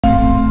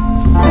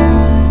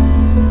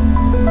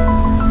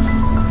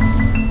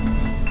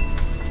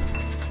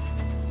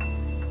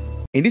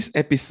In this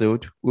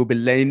episode, we'll be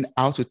learning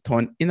how to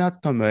turn inner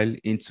turmoil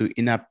into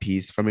inner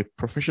peace from a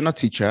professional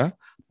teacher,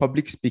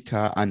 public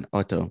speaker, and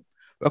author.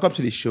 Welcome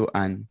to the show,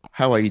 Anne.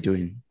 How are you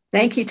doing?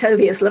 Thank you,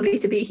 Toby. It's lovely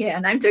to be here,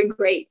 and I'm doing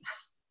great.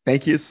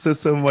 Thank you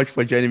so much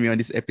for joining me on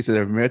this episode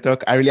of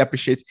mirrortalk. I really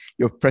appreciate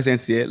your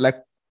presence here. Like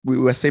we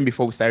were saying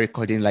before we started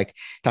recording, like it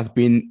has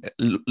been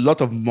a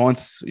lot of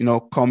months,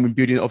 coming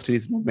building up to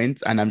this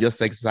moment. And I'm just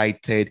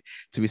excited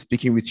to be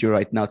speaking with you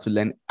right now to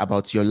learn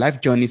about your life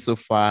journey so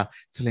far,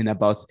 to learn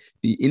about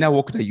the inner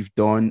work that you've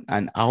done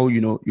and how,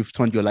 you've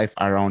turned your life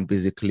around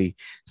basically.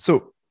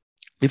 So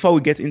before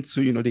we get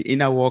into, the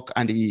inner work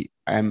and the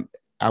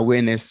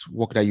awareness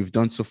work that you've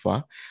done so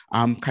far,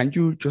 can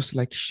you just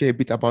like share a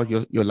bit about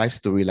your life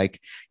story?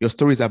 Like your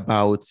story is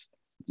about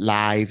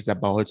lives,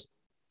 about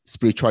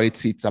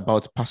spirituality, it's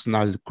about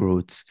personal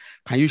growth.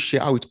 Can you share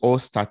how it all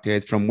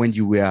started from when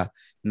you were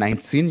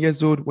 19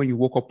 years old, when you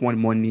woke up one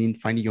morning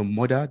finding your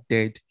mother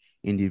dead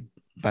in the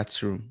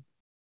bathroom?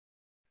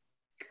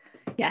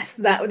 Yes,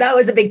 that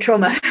was a big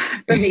trauma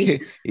for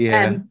me.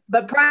 Yeah.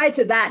 But prior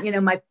to that,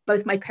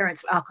 both my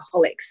parents were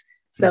alcoholics.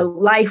 So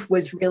life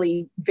was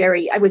really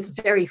I was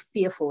very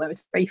fearful. I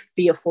was a very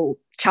fearful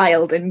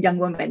child and young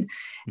woman.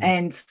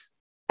 And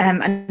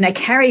I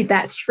carried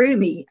that through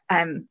me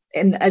and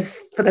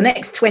as for the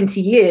next 20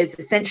 years,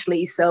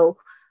 essentially. So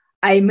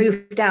I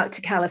moved out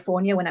to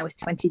California when I was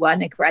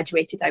 21. I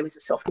graduated. I was a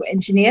software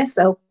engineer.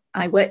 So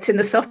I worked in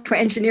the software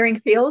engineering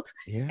field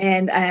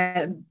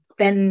and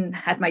then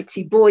had my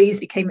two boys,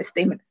 became a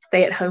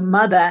stay-at-home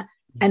mother.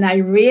 And I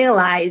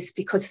realized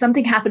because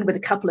something happened with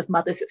a couple of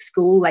mothers at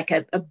school, like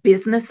a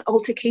business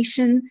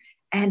altercation,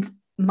 and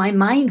my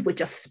mind would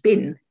just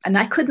spin and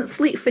I couldn't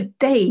sleep for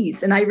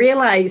days. And I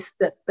realized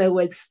that there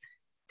was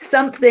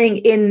something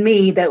in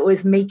me that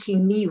was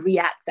making me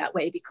react that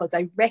way because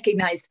I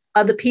recognized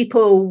other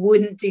people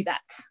wouldn't do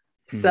that.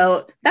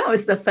 So that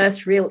was the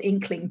first real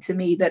inkling to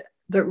me that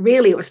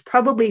really it was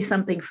probably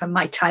something from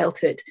my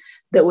childhood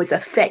that was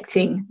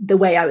affecting the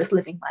way I was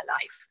living my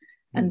life.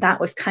 And that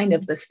was kind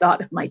of the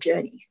start of my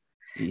journey.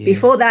 Yeah.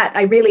 Before that,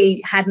 I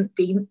really hadn't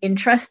been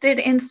interested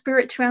in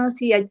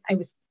spirituality.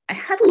 I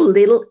had a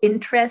little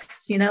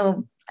interest,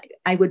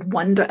 I would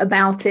wonder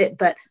about it,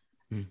 but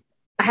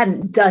I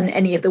hadn't done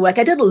any of the work.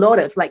 I did a lot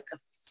of like the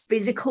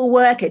physical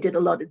work. I did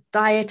a lot of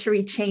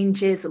dietary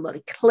changes, a lot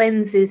of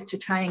cleanses to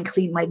try and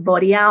clean my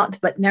body out,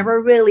 but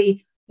never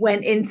really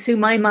went into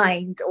my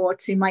mind or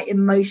to my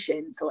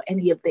emotions or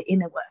any of the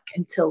inner work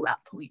until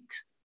that point.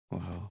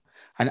 Wow.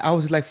 And how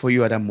was it like for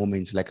you at that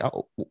moment? Like,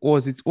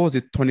 what was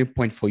it turning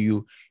point for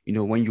you,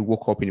 when you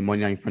woke up in the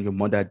morning and you found your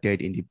mother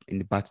dead in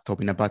a bathtub?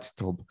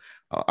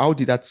 How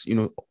did that,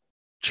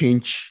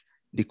 change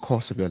the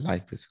course of your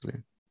life, basically?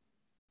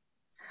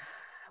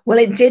 Well,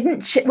 it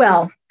didn't.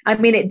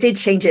 It did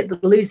change it. The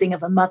losing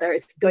of a mother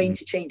is going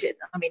to change it.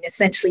 I mean,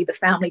 essentially the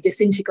family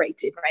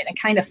disintegrated, right? I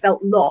kind of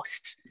felt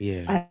lost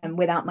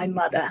without my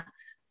mother,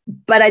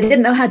 but I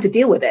didn't know how to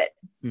deal with it.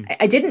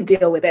 I didn't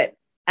deal with it.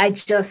 I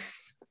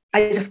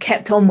just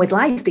kept on with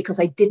life because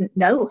I didn't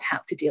know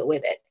how to deal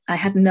with it. I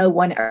had no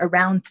one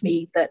around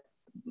me that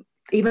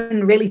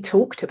even really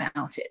talked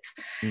about it.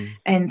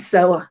 And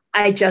so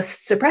I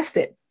just suppressed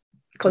it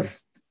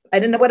because I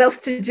didn't know what else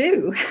to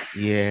do.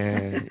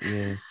 Yeah,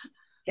 yes.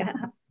 Yeah.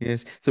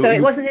 Yes. So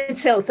it wasn't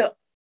until,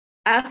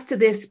 after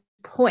this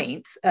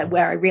point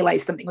where I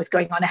realized something was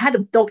going on, I had a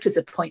doctor's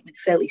appointment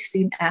fairly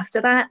soon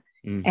after that.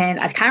 And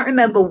I can't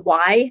remember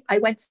why I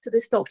went to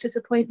this doctor's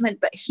appointment,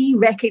 but he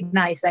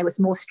recognized I was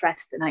more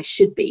stressed than I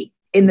should be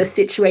in the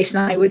situation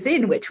I was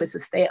in, which was a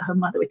stay-at-home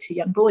mother with two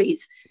young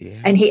boys.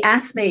 Yeah. And he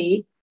asked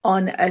me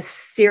on a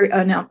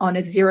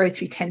 0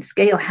 through 10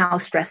 scale how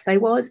stressed I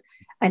was,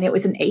 and it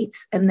was an 8.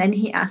 And then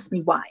he asked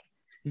me why.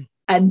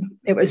 And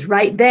it was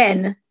right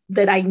then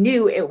that I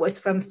knew it was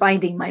from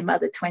finding my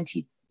mother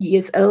 20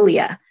 years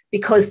earlier,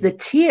 because the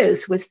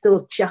tears were still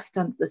just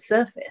under the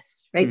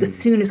surface, right? As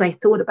soon as I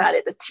thought about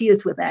it, the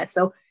tears were there.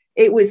 So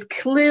it was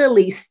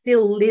clearly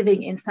still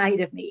living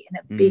inside of me in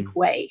a big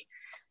way.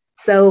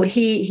 So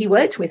he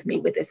worked with me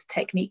with this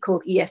technique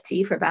called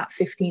EFT for about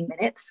 15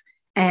 minutes.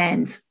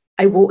 And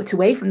I walked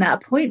away from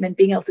that appointment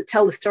being able to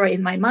tell the story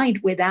in my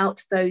mind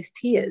without those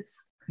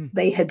tears.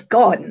 They had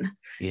gone.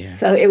 Yeah.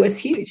 So it was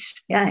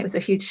huge. Yeah, it was a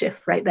huge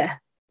shift right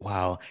there.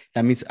 Wow.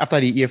 That means after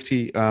the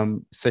EFT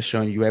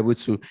session, you were able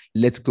to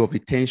let go of the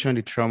tension,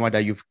 the trauma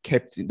that you've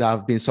kept, that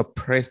have been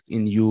suppressed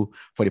in you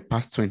for the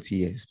past 20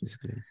 years,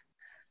 basically.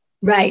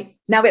 Right.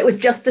 Now, it was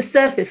just the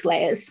surface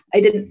layers.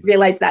 I didn't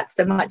realize that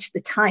so much at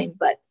the time,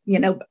 but,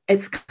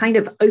 it's kind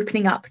of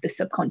opening up the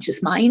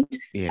subconscious mind.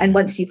 Yeah. And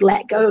once you've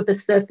let go of the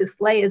surface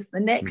layers,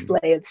 the next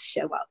layers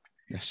show up.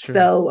 That's true.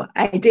 So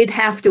I did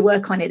have to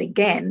work on it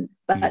again,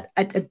 but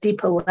at a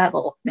deeper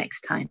level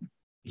next time.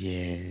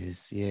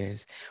 Yes.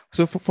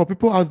 So for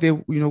people out there,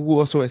 who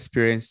also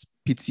experience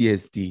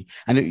PTSD,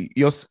 and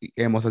yours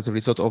was as a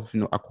result of,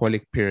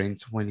 alcoholic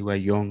parents when you were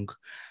young.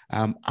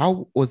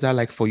 How was that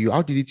like for you?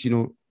 How did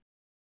it,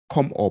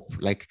 come up?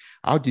 Like,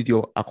 how did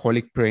your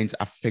alcoholic parents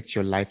affect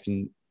your life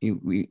in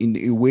in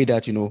a way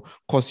that,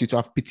 caused you to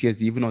have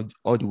PTSD even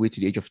all the way to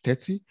the age of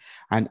 30?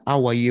 And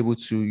how are you able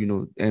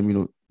to,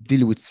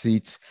 deal with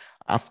it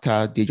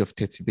after the age of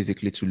 30,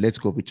 basically, to let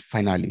go of it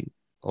finally?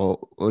 Or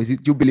is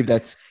it, do you believe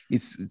that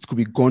it could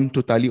be gone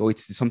totally, or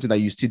it's something that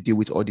you still deal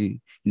with all the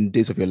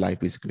days of your life,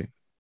 basically?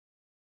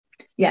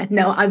 Yeah,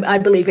 no, I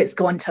believe it's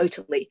gone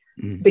totally,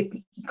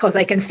 because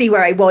I can see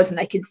where I was and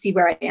I can see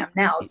where I am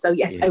now. So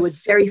yes, I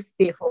was very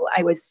fearful.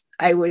 I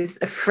was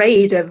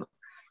afraid of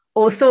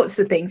all sorts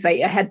of things.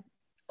 I had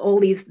all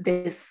this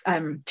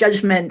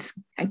judgment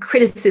and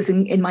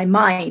criticism in my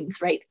mind,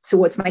 right,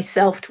 towards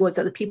myself, towards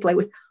other people. I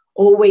was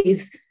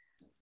always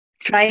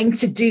trying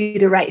to do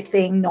the right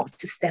thing, not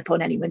to step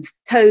on anyone's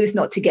toes,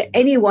 not to get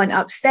anyone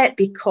upset,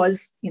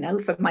 because,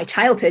 from my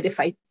childhood, if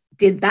I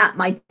did that,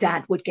 my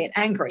dad would get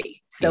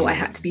angry. So I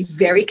had to be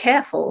very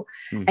careful.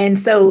 And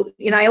so,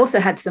 I also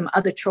had some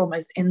other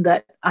traumas in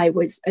that I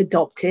was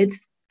adopted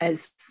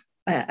as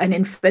an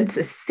infant,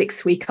 a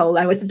 6-week-old.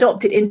 I was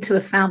adopted into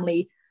a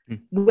family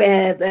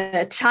where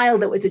the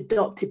child that was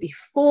adopted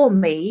before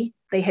me,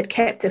 they had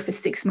kept her for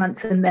 6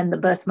 months, and then the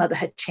birth mother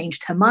had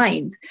changed her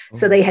mind.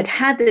 So they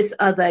had this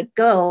other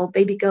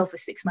baby girl for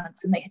 6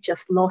 months, and they had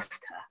just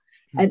lost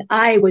her. And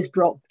I was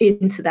brought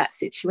into that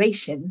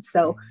situation.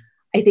 So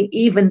I think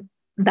even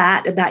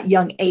that at that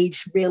young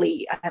age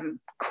really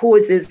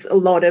causes a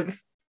lot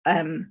of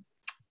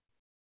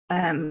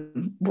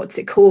what's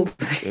it called?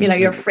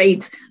 You're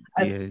afraid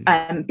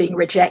of being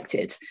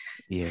rejected.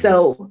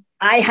 So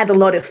I had a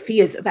lot of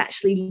fears of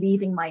actually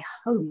leaving my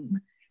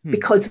home,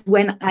 because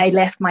when I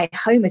left my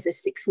home as a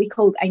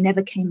 6-week-old, I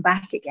never came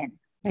back again.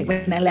 Like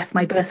when I left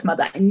my birth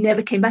mother, I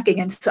never came back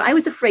again. So I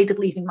was afraid of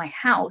leaving my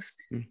house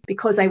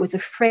because I was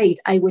afraid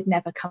I would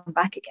never come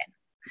back again.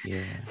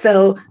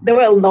 So there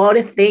were a lot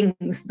of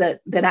things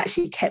that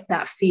actually kept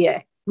that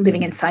fear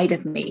living inside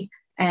of me.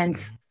 And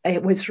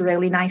it was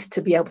really nice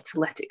to be able to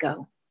let it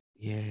go.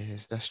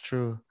 Yes, that's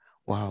true.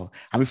 Wow.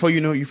 And before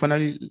you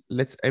finally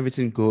let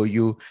everything go,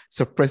 you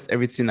suppressed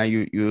everything, and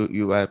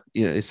you are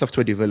a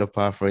software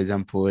developer, for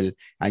example,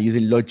 and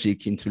using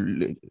logic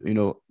into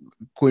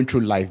going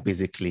through life,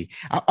 basically.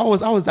 I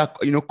was that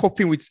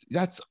coping with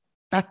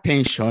that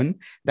tension,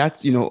 that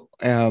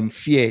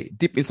fear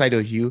deep inside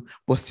of you,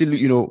 but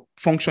still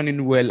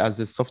functioning well as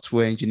a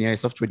software engineer, a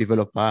software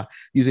developer,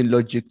 using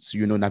logic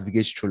to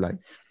navigate through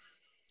life?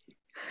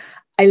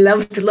 I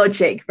loved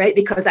logic, right?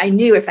 Because I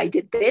knew if I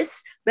did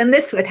this, then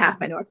this would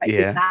happen. Or if I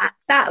did that,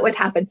 that would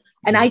happen.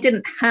 And I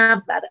didn't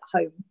have that at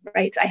home,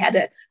 right? I had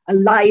a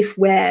life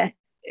where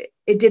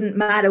it didn't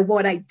matter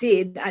what I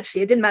did.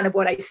 Actually, it didn't matter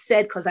what I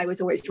said, because I was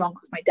always wrong,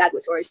 because my dad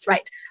was always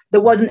right.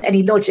 There wasn't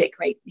any logic,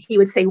 right? He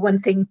would say one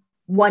thing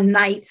one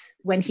night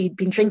when he'd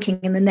been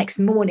drinking, and the next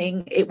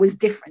morning it was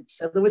different.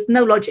 So there was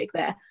no logic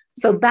there.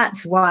 So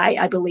that's why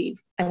I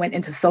believe I went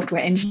into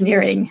software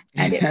engineering,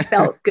 and it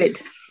felt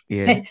good.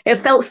 It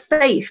felt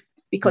safe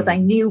because I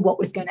knew what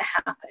was going to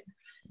happen.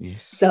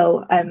 Yes.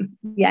 So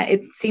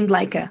it seemed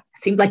like a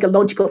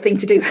logical thing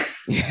to do.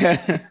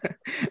 Yeah,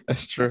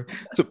 that's true.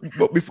 So,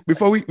 but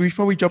before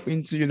we jump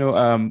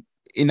into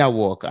inner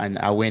work and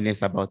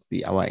awareness about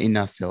our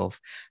inner self,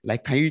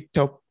 like, can you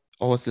tell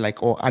us,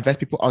 like, or advise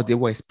people out there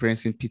who are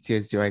experiencing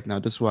PTSD right now,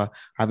 those who are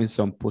having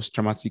some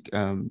post-traumatic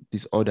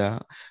disorder,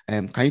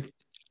 can you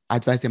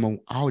advise them on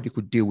how they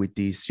could deal with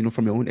this,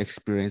 from your own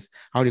experience,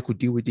 how they could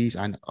deal with this,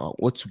 and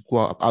how to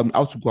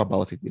go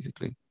about it,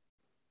 basically?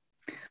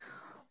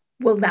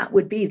 Well, that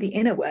would be the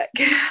inner work.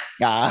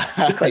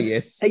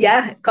 Yes.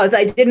 Yeah, because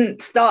I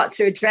didn't start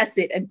to address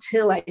it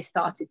until I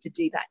started to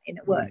do that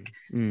inner work.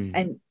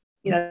 And,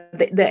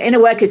 the inner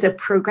work is a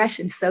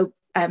progression. So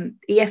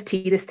EFT,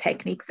 this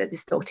technique that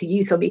this doctor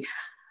used on me,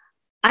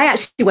 I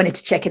actually wanted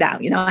to check it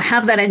out. I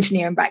have that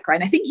engineering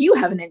background. I think you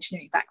have an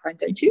engineering background,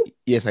 don't you?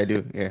 Yes, I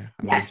do. Yeah.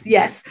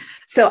 Yes.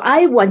 So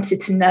I wanted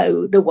to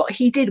know that what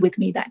he did with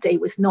me that day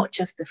was not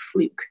just a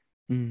fluke.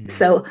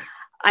 So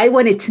I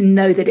wanted to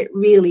know that it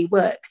really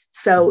worked.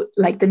 So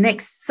like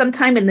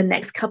sometime in the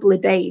next couple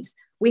of days,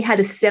 we had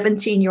a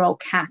 17-year-old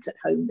cat at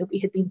home that we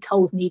had been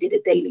told needed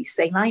a daily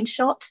saline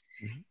shot.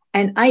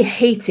 And I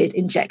hated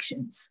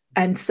injections.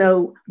 And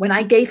so when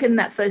I gave him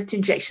that first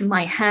injection,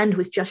 my hand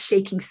was just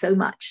shaking so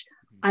much.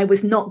 I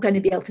was not going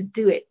to be able to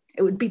do it.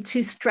 It would be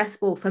too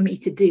stressful for me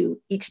to do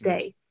each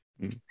day.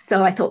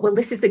 So I thought, well,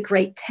 this is a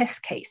great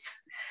test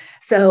case.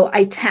 So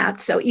I tapped.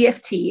 So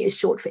EFT is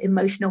short for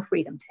emotional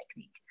freedom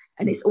technique.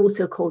 And it's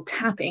also called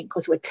tapping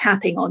because we're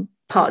tapping on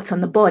parts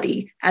on the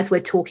body as we're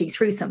talking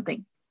through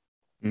something.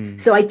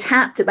 So I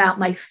tapped about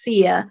my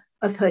fear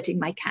of hurting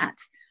my cat,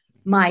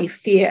 my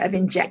fear of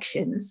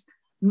injections,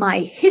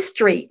 my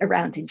history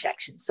around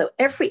injections. So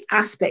every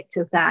aspect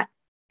of that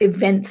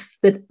event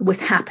that was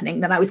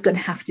happening that I was going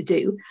to have to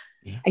do,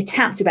 I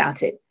tapped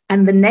about it.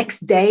 And the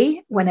next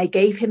day when I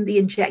gave him the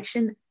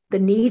injection, the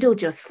needle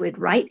just slid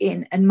right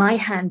in and my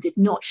hand did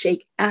not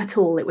shake at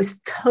all. It was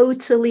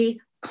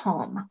totally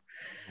calm.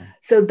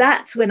 So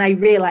that's when I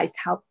realized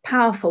how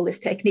powerful this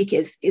technique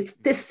is. It's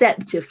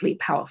deceptively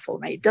powerful,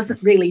 right? It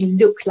doesn't really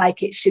look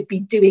like it should be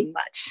doing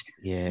much.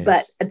 Yes.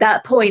 But at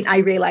that point, I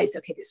realized,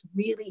 okay, this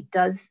really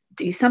does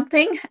do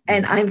something,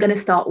 and I'm going to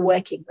start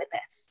working with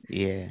this.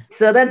 Yeah.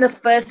 So then the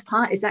first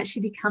part is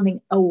actually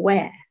becoming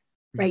aware,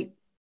 right?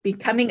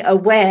 Becoming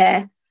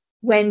aware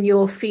when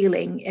you're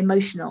feeling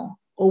emotional,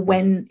 or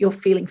when you're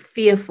feeling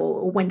fearful,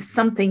 or when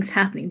something's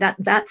happening.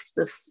 That's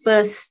the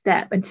first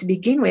step. And to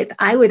begin with,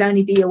 I would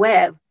only be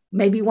aware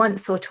maybe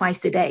once or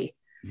twice a day,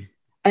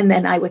 and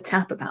then I would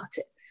tap about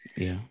it.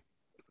 Yeah.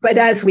 But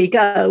as we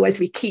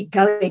keep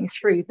going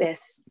through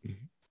this,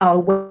 our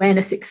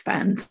awareness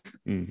expands,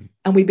 and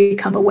we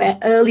become aware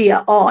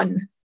earlier on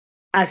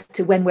as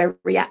to when we're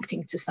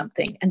reacting to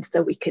something. And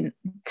so we can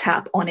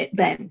tap on it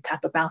then,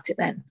 tap about it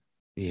then.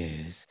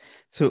 Yes.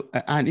 So,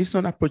 and if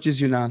someone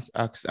approaches you now and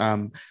asks,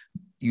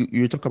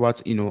 you talk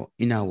about,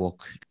 inner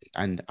work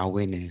and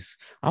awareness.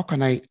 How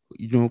can I,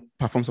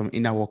 perform some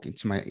inner work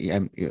into my,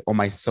 or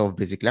myself,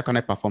 basically? How can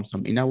I perform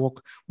some inner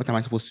work? What am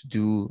I supposed to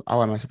do?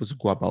 How am I supposed to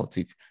go about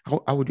it?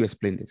 How would you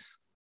explain this?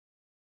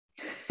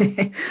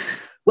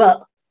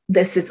 Well,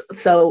 this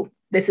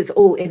is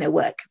all inner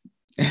work.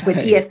 With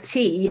EFT,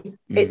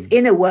 it's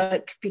inner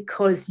work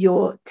because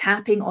you're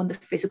tapping on the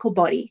physical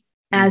body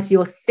as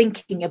you're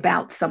thinking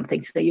about something.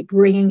 So you're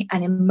bringing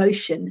an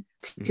emotion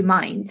to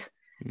mind,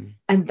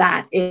 and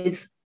that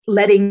is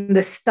letting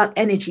the stuck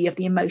energy of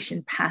the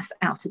emotion pass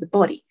out of the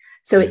body.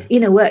 So it's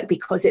inner work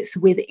because it's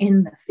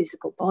within the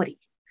physical body.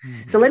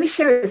 So let me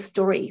share a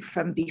story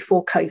from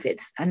before COVID.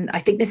 And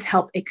I think this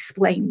helps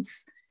explain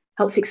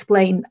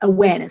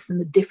awareness and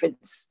the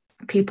difference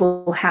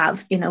people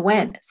have in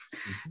awareness.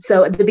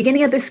 So at the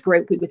beginning of this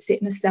group, we would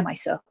sit in a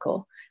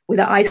semicircle with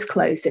our eyes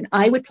closed, and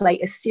I would play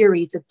a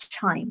series of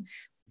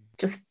chimes,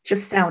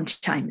 just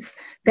sound chimes.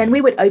 Then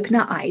we would open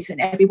our eyes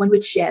and everyone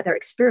would share their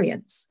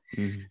experience.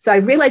 So I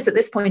realized at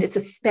this point it's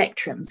a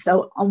spectrum.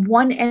 So on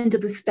one end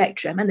of the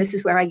spectrum, and this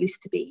is where I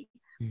used to be,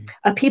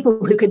 are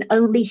people who can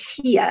only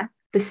hear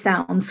the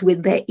sounds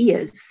with their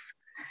ears.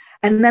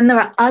 And then there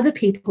are other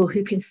people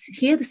who can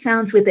hear the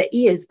sounds with their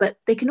ears, but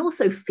they can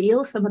also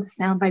feel some of the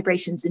sound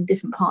vibrations in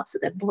different parts of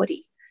their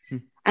body.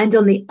 And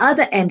on the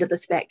other end of the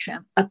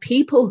spectrum are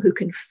people who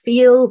can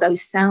feel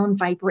those sound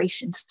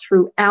vibrations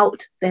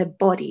throughout their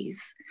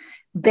bodies.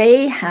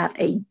 They have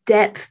a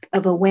depth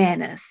of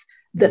awareness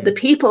that the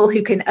people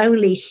who can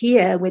only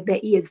hear with their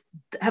ears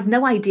have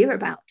no idea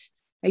about.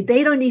 Right?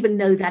 They don't even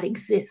know that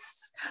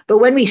exists. But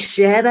when we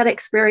share that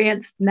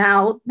experience,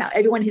 now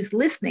everyone who's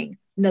listening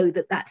know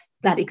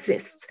that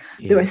exists.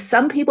 There are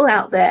some people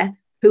out there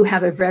who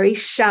have a very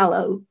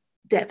shallow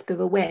depth of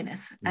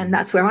awareness, and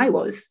that's where I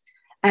was.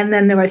 And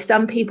then there are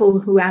some people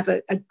who have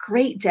a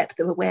great depth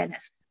of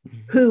awareness,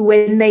 who,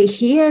 when they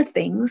hear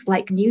things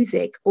like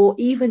music or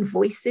even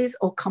voices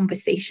or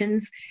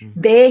conversations,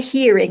 they're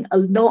hearing a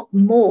lot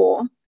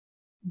more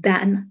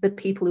than the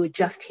people who are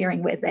just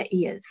hearing with their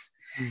ears.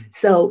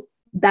 So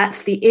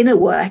that's the inner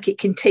work. It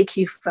can take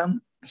you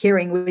from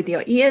hearing with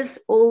your ears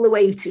all the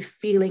way to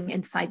feeling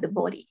inside the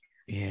body.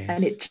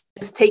 And it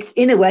just takes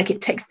inner work.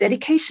 It takes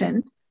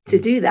dedication to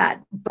do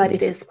that, but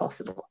it is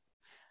possible.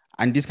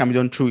 And this can be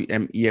done through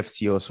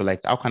EFT also.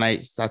 Like, how can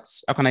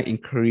I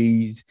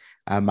increase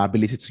my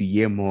ability to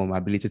hear more, my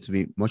ability to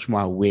be much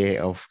more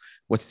aware of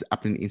what's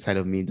happening inside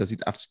of me? Does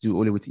it have to do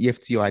only with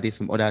EFT, or are there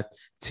some other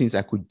things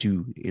I could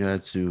do in order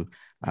to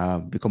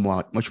become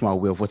much more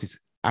aware of what is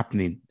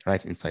happening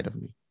right inside of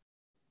me?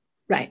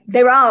 Right.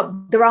 There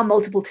are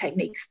multiple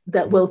techniques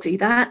that will do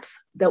that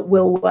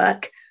will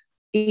work.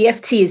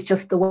 EFT is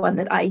just the one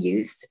that I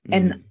used.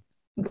 And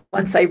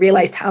once I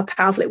realized how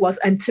powerful it was,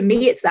 and to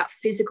me, it's that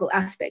physical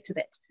aspect of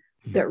it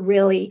that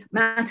really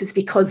matters,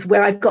 because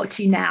where I've got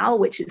to now,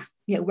 which is,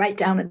 right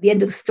down at the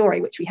end of the story,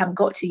 which we haven't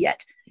got to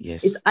yet,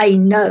 is I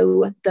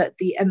know that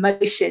the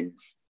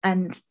emotions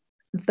and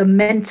the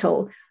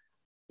mental,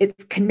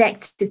 it's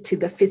connected to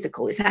the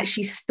physical. It's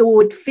actually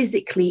stored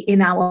physically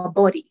in our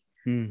body.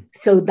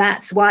 So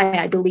that's why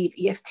I believe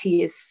EFT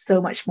is so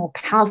much more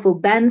powerful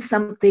than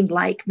something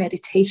like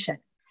meditation,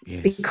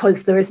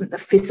 because there isn't the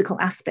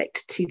physical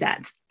aspect to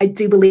that. I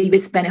do believe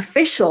it's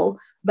beneficial,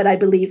 but I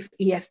believe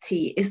EFT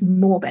is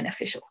more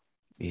beneficial.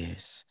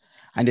 Yes.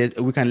 And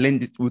we can learn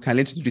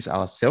to do this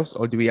ourselves,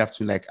 or do we have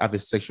to have a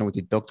session with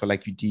a doctor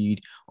like you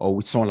did, or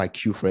with someone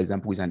like you, for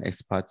example, who's an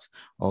expert?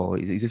 Or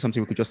is it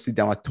something we could just sit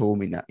down at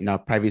home in our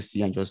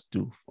privacy and just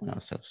do on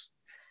ourselves?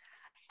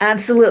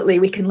 Absolutely,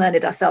 we can learn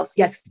it ourselves.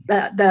 Yes,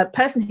 the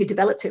person who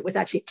developed it was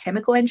actually a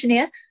chemical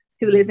engineer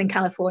who lives in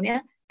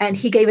California, and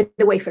he gave it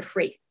away for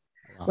free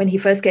when he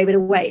first gave it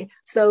away.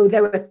 So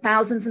there are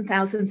thousands and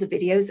thousands of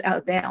videos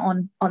out there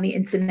on the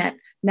internet.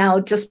 Now,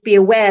 just be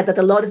aware that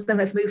a lot of them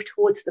have moved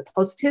towards the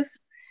positive.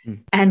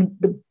 And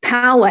the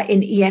power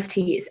in EFT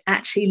is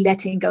actually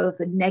letting go of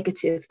the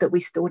negative that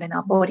we stored in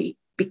our body,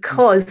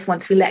 because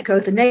once we let go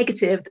of the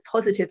negative, the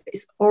positive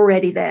is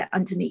already there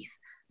underneath.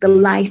 The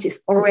light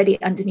is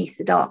already underneath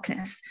the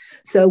darkness.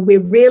 So we're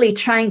really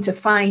trying to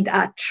find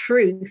our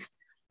truth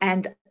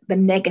and the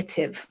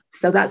negative.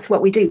 So that's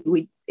what we do.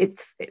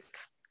 it's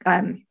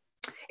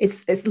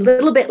a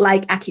little bit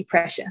like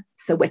acupressure.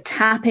 So we're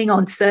tapping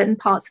on certain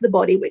parts of the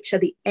body, which are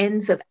the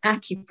ends of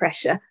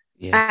acupressure,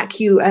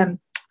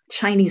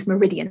 Chinese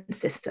meridian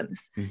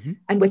systems.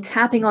 And we're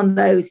tapping on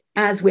those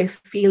as we're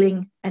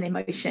feeling an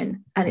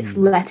emotion, and it's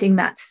letting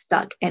that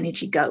stuck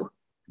energy go.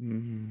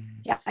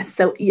 Yeah.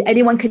 So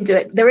anyone can do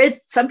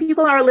it. Some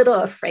people are a little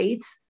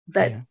afraid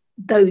that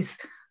those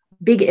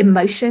big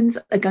emotions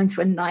are going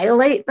to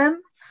annihilate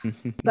them,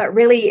 but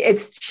really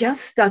it's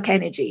just stuck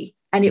energy.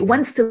 And it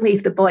wants to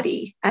leave the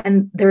body,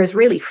 and there is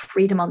really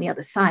freedom on the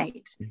other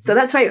side. So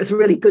that's why it was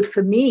really good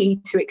for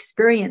me to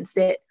experience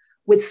it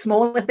with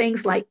smaller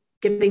things like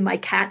giving my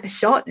cat a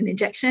shot, an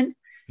injection.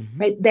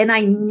 Right? Then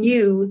I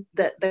knew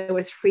that there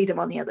was freedom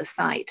on the other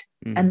side,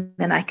 and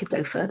then I could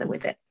go further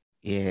with it.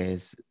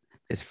 Yes,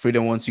 it's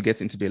freedom once you get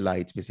into the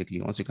light,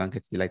 basically. Once you can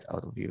get the light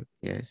out of you.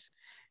 Yes.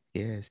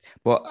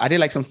 But are there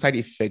like some side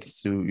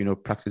effects to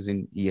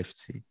practicing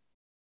EFT?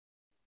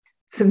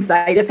 Some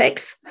side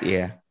effects?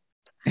 Yeah.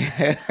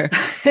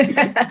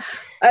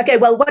 Okay,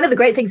 well, one of the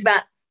great things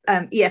about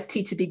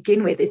EFT to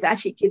begin with is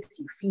actually it gives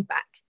you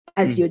feedback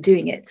as you're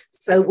doing it,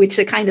 so which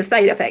are kind of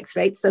side effects,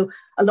 right? So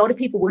a lot of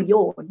people will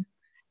yawn,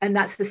 and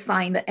that's the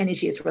sign that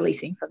energy is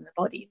releasing from the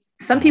body.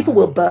 Some people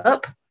will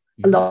burp,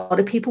 a lot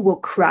of people will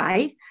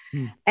cry,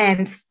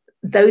 and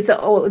those are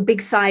all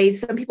big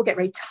sighs. Some people get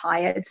very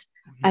tired,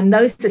 and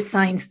those are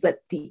signs that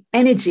the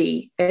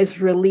energy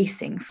is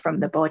releasing from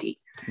the body.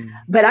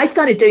 But I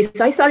started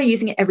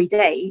using it every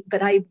day,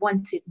 but I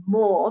wanted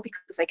more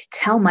because I could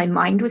tell my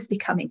mind was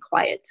becoming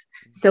quiet.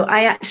 So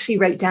I actually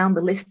wrote down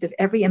the list of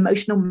every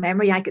emotional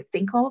memory I could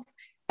think of,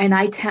 and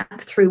I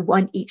tapped through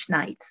one each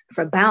night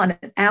for about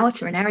an hour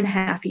to an hour and a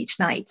half each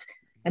night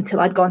until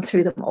I'd gone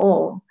through them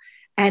all.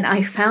 And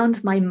I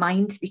found my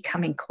mind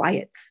becoming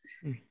quiet.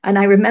 And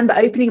I remember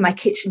opening my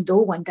kitchen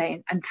door one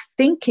day and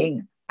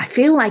thinking, I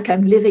feel like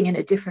I'm living in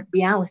a different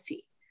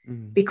reality,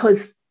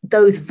 because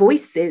those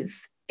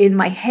voices in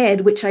my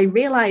head, which I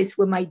realized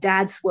were my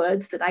dad's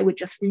words that I would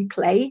just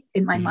replay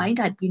in my mind.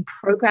 I'd been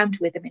programmed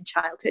with them in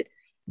childhood.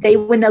 They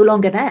were no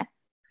longer there.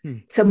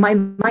 So my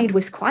mind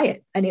was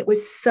quiet, and it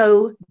was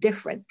so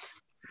different.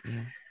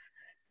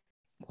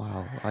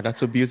 Wow,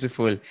 that's so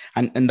beautiful.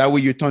 And that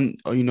way you turn,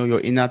 your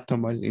inner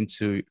turmoil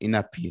into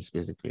inner peace,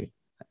 basically.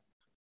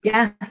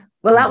 Yeah.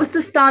 Well, that was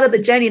the start of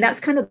the journey.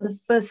 That's kind of the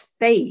first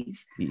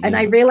phase. And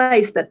I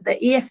realized that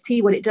the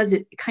EFT, what it does,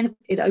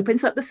 it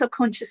opens up the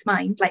subconscious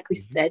mind, like we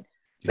said.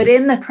 But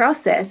in the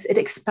process, it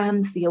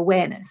expands the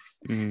awareness.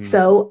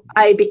 So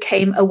I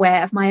became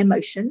aware of my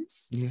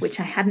emotions, which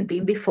I hadn't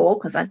been before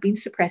because I'd been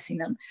suppressing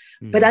them.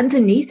 But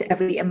underneath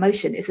every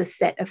emotion is a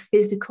set of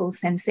physical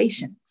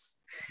sensations.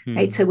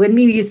 Right. So when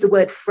we use the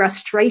word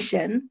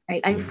frustration,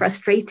 right, I'm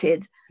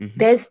frustrated,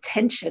 there's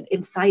tension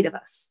inside of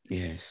us.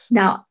 Yes.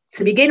 Now,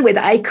 to begin with,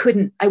 I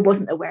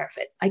wasn't aware of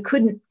it. I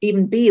couldn't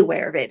even be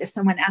aware of it. If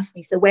someone asked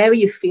me, so where are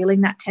you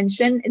feeling that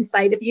tension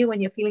inside of you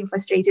when you're feeling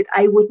frustrated?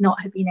 I would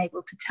not have been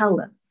able to tell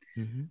them.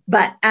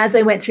 But as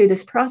I went through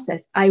this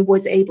process, I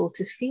was able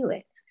to feel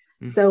it.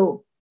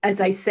 So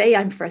as I say,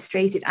 I'm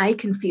frustrated, I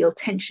can feel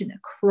tension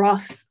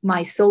across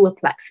my solar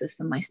plexus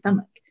and my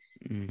stomach.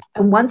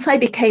 And once I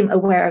became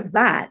aware of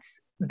that,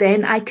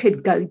 then I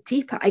could go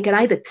deeper. I could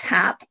either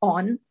tap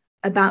on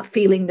about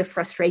feeling the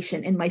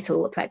frustration in my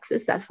solar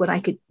plexus. That's what I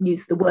could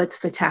use the words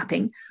for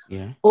tapping.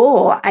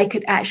 Or I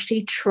could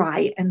actually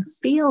try and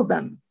feel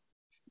them,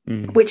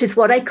 which is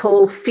what I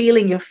call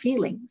feeling your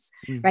feelings,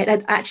 right?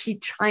 I'd actually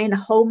try and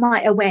hold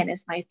my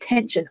awareness, my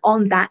attention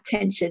on that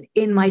tension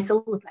in my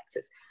solar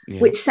plexus,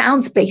 which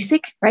sounds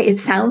basic, right? It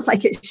sounds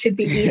like it should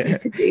be easy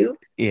to do,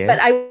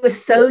 but I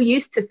was so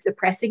used to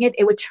suppressing it,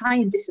 it would try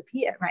and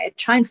disappear, right? I'd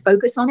try and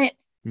focus on it,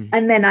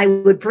 and then I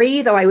would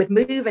breathe or I would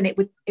move, and it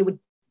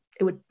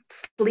would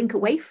slink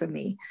away from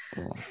me.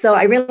 So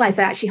I realized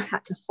I actually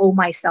had to hold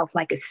myself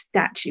like a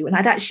statue, and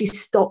I'd actually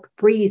stop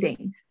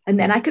breathing, and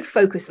then I could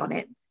focus on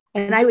it.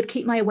 And I would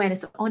keep my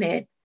awareness on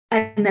it.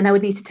 And then I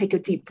would need to take a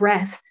deep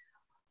breath,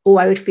 or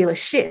I would feel a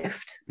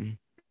shift.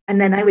 And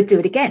then I would do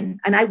it again.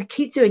 And I would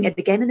keep doing it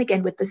again and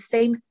again with the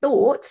same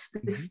thought,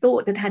 this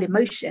thought that had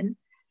emotion.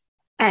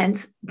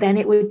 And then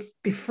it would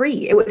be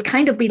free. It would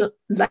kind of be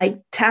like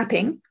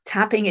tapping.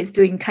 Tapping is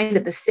doing kind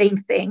of the same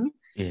thing,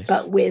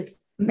 but with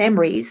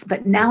memories.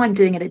 But now I'm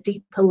doing it at a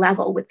deeper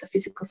level with the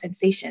physical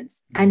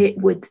sensations, and it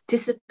would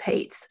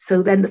dissipate.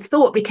 So then the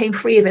thought became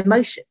free of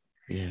emotion.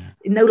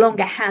 It no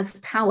longer has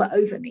power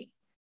over me.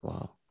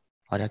 Wow.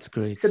 Oh, that's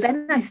great. So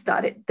then I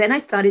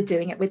started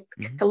doing it with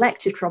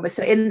collective trauma.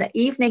 So in the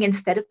evening,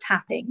 instead of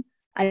tapping,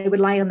 I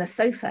would lie on the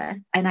sofa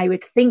and I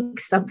would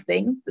think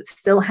something that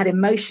still had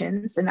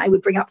emotions. And I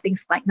would bring up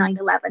things like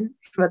 9/11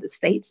 for the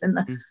States and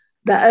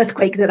the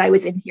earthquake that I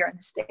was in here in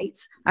the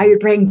States. I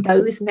would bring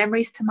those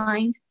memories to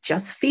mind,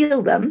 just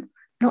feel them,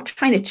 not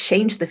trying to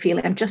change the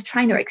feeling. I'm just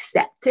trying to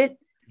accept it.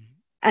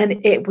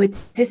 And it would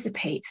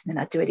dissipate. And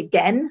then I'd do it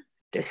again.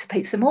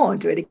 dissipate some more,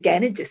 do it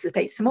again, and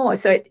dissipate some more.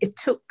 So it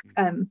took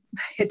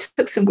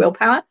some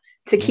willpower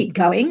to keep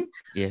going.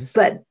 Yes.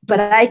 But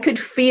I could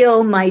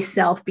feel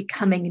myself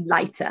becoming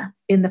lighter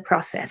in the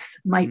process.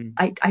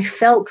 I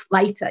felt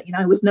lighter.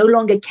 I was no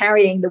longer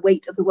carrying the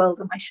weight of the world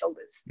on my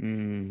shoulders.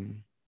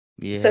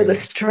 Yeah. So the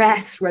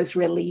stress was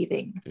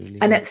relieving.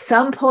 And at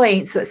some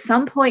point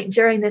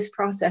during this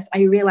process,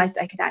 I realized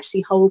I could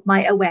actually hold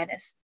my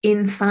awareness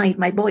inside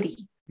my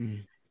body.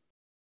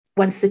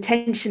 Once the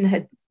tension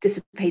had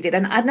dissipated.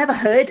 And I'd never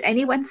heard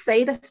anyone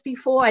say this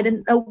before. I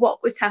didn't know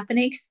what was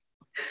happening.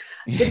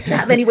 Didn't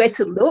have anywhere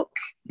to look.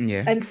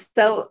 Yeah. And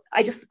so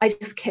I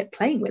just kept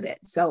playing with it.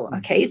 So,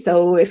 okay,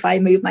 so if I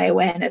move my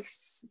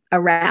awareness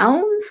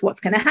around, what's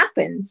going to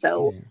happen?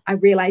 So I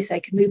realized I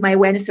could move my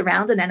awareness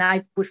around, and then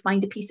I would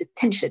find a piece of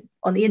tension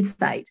on the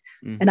inside.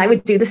 And I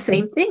would do the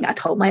same thing. I'd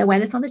hold my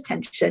awareness on the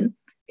tension.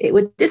 It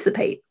would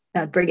dissipate.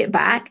 I'd bring it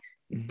back,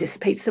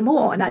 dissipate some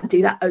more. And I'd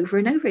do that over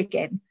and over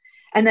again.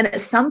 And then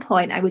at some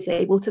point, I was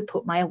able to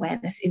put my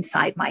awareness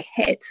inside my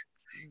head.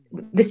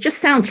 This just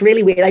sounds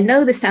really weird. I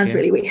know this sounds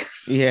really weird.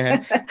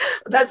 Yeah. But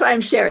that's why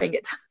I'm sharing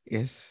it.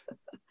 Yes.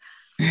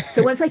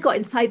 So once I got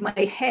inside my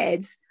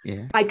head,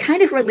 I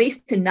kind of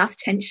released enough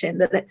tension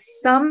that at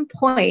some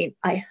point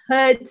I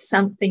heard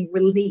something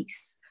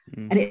release.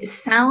 And it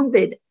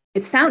sounded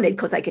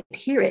because I could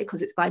hear it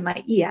because it's by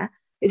my ear.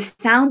 It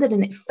sounded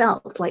and it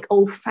felt like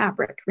old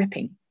fabric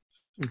ripping.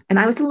 And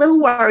I was a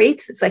little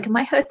worried. It's like, am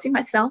I hurting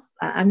myself?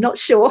 I'm not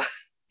sure.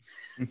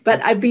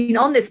 But I've been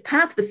on this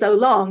path for so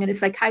long, and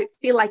it's like I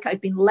feel like I've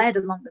been led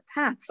along the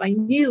path. So I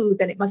knew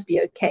that it must be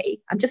okay.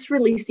 I'm just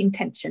releasing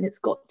tension. It's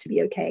got to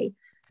be okay.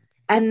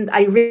 And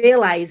I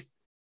realized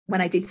when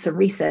I did some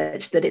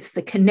research that it's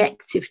the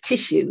connective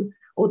tissue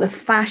or the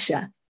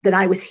fascia that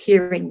I was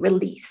hearing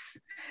release.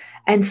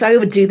 And so I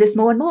would do this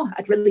more and more.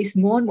 I'd release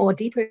more and more,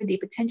 deeper and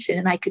deeper tension.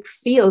 And I could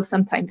feel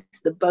sometimes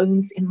the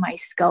bones in my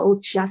skull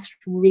just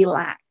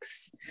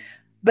relax.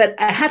 But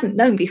I hadn't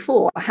known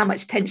before how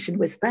much tension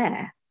was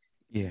there.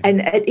 Yeah.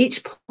 And at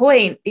each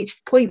point,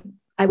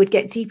 I would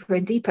get deeper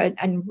and deeper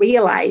and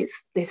realize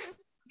this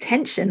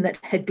tension that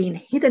had been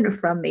hidden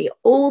from me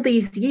all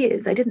these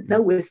years. I didn't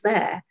know was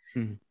there.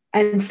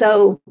 And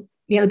so,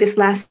 this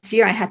last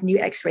year I had new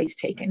x-rays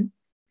taken,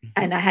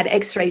 and I had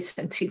x-rays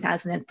from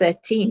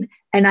 2013.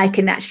 And I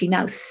can actually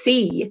now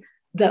see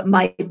that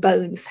my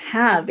bones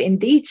have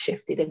indeed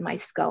shifted in my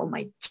skull.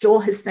 My jaw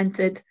has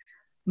centered.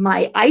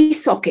 My eye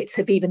sockets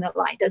have even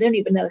aligned. I don't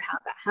even know how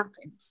that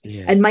happens.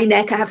 Yeah. And my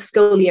neck, I have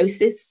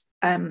scoliosis,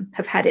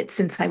 have had it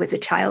since I was a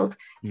child.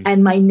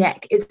 And my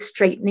neck is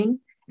straightening.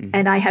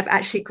 And I have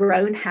actually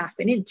grown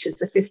 1/2 inch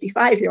as a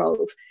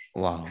 55-year-old.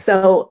 Wow.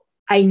 So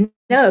I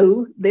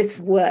know this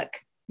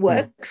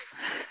works.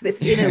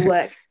 This inner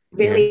work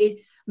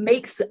really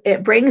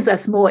brings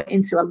us more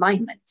into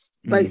alignment,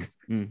 both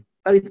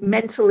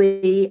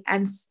mentally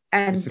and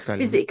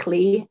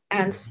physically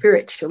and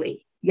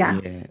spiritually.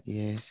 Yeah.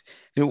 Yes.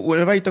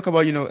 Whenever you talk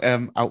about,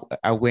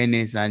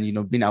 awareness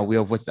and, being aware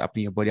of what's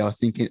happening in your body, I was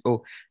thinking,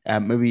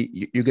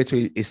 maybe you get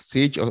to a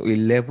stage or a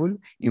level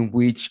in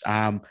which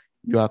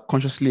you are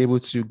consciously able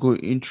to go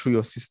in through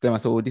your system.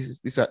 And so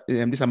these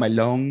are my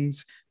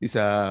lungs. These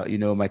are,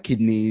 my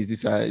kidneys.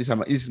 This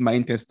is my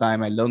intestine,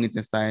 my long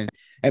intestine,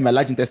 and my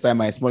large intestine,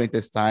 my small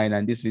intestine,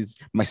 and this is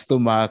my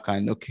stomach.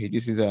 And okay,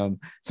 this is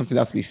something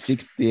that's to be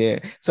fixed there.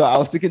 So I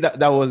was thinking that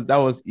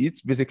was it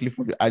basically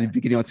at the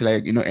beginning until I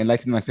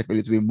enlighten myself a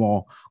little bit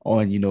more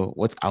on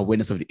what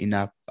awareness of the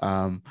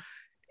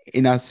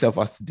inner self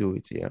has to do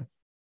with. Yeah.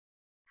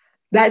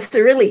 That's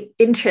a really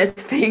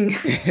interesting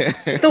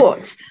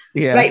thought,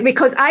 right?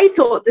 Because I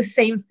thought the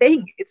same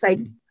thing. It's like,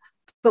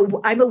 but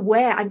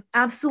I'm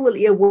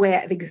absolutely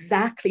aware of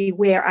exactly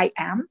where I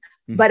am,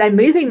 but I'm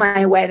moving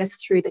my awareness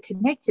through the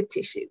connective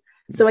tissue.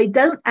 So I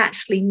don't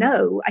actually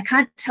know, I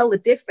can't tell the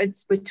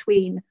difference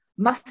between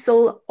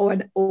muscle or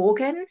an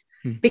organ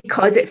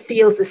because it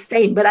feels the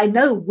same, but I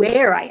know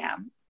where I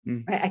am,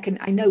 right?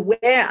 I know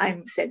where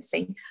I'm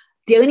sensing.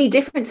 The only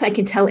difference I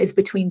can tell is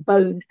between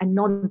bone and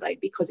non-bone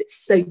because it's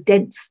so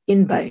dense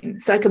in bone.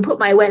 So I can put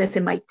my awareness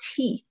in my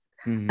teeth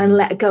and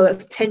let go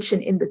of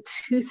tension in the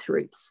tooth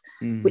roots,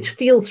 which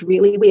feels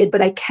really weird,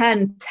 but I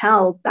can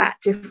tell that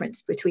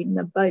difference between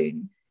the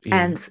bone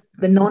and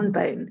the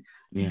non-bone.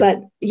 Yeah.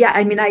 But yeah,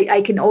 I mean,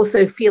 I can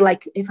also feel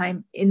like if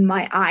I'm in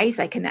my eyes,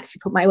 I can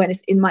actually put my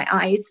awareness in my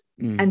eyes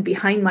and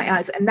behind my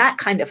eyes. And that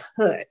kind of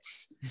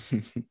hurts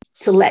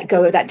to let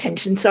go of that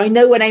tension. So I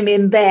know when I'm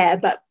in there,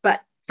 but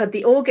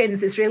the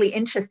organs is really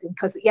interesting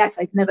because, yes,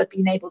 I've never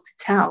been able to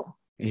tell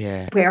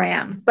where I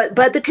am. But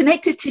the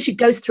connective tissue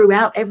goes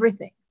throughout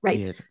everything, right?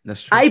 Yeah,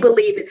 that's true. I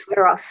believe it's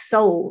where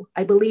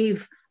I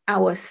believe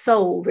our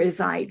soul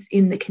resides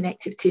in the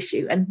connective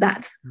tissue. And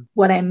that's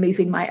what I'm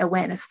moving my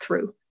awareness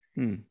through.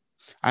 And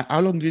how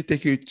long did it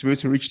take you to be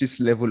able to reach this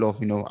level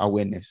of,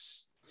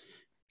 awareness?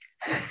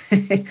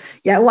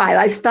 Yeah, a while.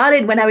 I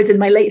started when I was in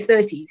my late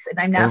 30s and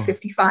I'm now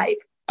 55.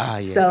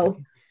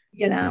 So...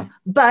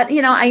 but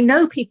I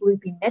know people who've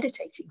been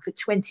meditating for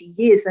 20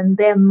 years and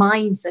their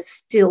minds are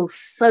still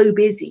so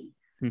busy.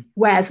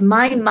 whereas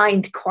my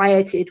mind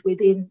quieted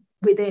within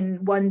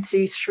 1,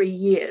 2, 3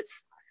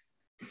 years.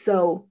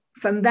 So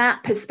from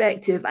that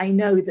perspective, I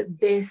know that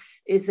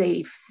this is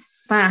a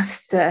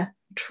faster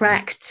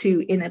track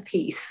to inner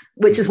peace,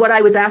 which is what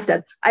I was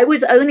after. I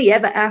was only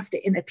ever after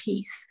inner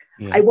peace.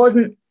 I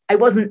wasn't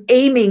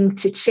aiming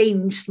to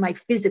change my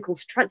physical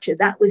structure.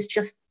 That was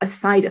just a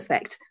side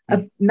effect,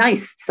 a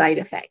nice side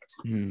effect.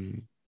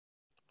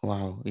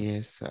 Wow.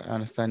 Yes, I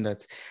understand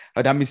that.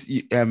 That means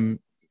you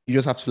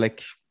just have to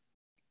like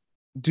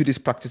do these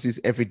practices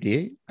every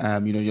day.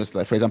 Just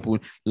like, for example,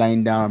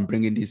 lying down,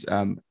 bringing these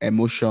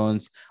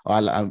emotions,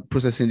 or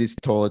processing these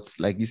thoughts,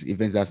 like these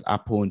events that's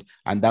happened,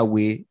 and that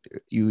way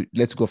you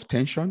let go of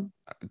tension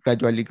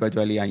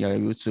gradually, and you're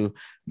able to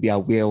be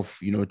aware of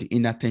the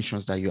inner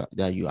tensions that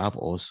you have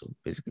also.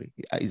 Basically,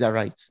 is that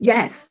right?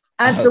 Yes,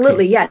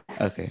 absolutely. Okay.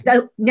 Yes. Okay.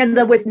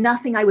 There was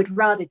nothing I would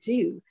rather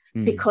do,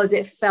 because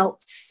it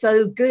felt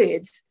so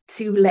good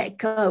to let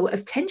go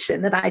of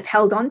tension that I've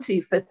held on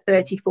to for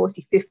 30,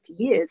 40, 50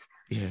 years.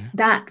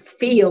 That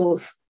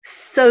feels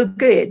so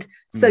good.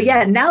 So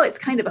now it's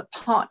kind of a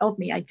part of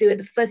me. I do it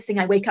the first thing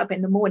I wake up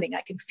in the morning.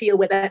 I can feel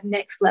where that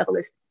next level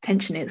is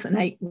tension is, and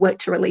I work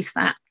to release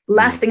that.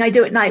 Last thing I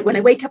do at night, when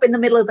I wake up in the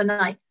middle of the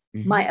night,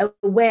 my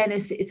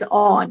awareness is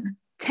on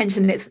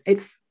tension.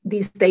 It's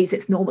these days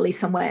it's normally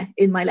somewhere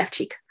in my left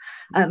cheek.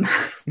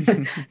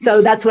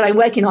 So that's what I'm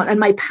working on. And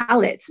my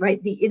palate,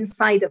 right, the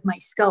inside of my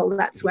skull,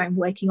 that's where I'm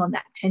working on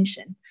that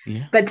tension.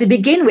 But to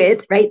begin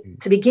with,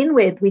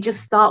 we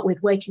just start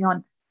with working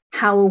on,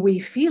 how are we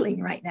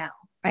feeling right now,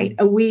 right?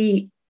 Are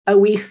we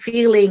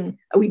reacting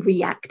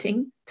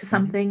to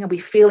something? Are we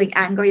feeling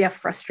angry or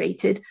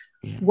frustrated?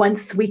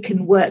 Once we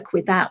can work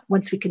with that,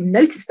 once we can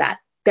notice that,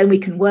 then we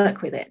can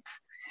work with it.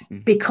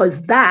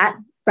 Because that,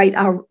 right,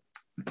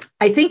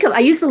 I think I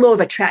use the law of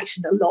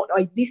attraction a lot,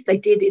 or at least I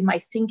did in my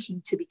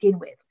thinking to begin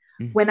with.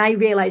 When I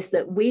realized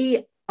that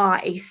we are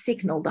a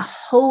signal, the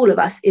whole of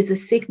us is a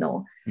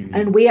signal,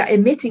 and we are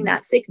emitting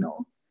that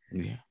signal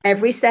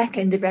every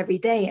second of every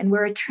day, and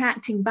we're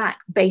attracting back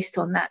based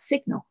on that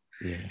signal.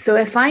 So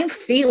if I'm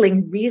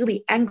feeling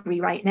really angry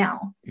right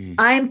now,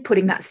 I'm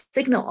putting that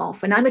signal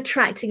off, and I'm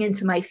attracting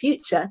into my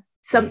future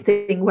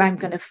something where I'm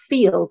going to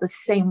feel the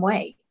same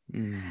way.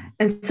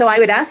 And so I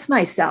would ask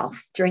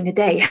myself during the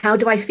day, how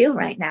do I feel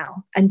right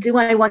now? And do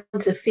I want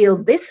to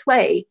feel this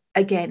way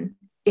again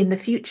in the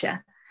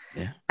future?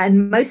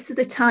 And most of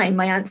the time,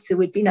 my answer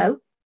would be no.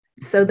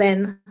 So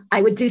then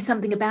I would do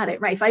something about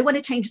it, right? If I want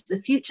to change the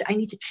future, I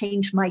need to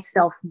change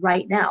myself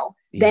right now.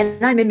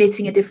 Then I'm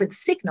emitting a different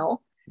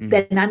signal.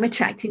 Then I'm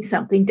attracting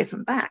something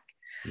different back.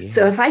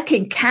 So if I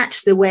can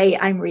catch the way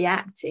I'm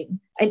reacting,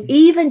 and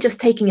even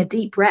just taking a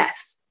deep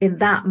breath in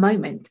that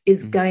moment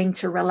is going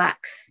to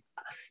relax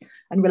us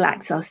and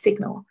relax our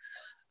signal.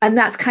 And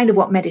that's kind of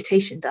what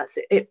meditation does.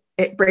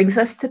 It brings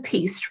us to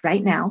peace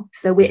right now.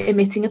 So we're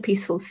emitting a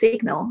peaceful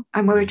signal,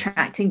 and we're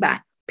attracting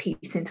back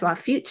peace into our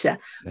future.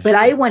 But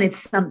I wanted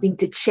something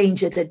to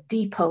change at a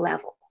deeper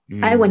level.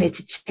 I wanted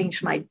to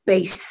change my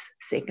base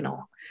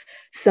signal.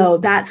 So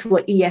that's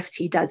what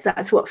EFT does.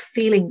 That's what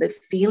feeling the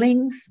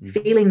feelings,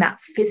 feeling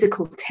that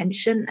physical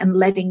tension and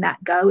letting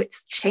that go.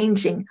 It's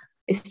changing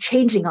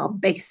our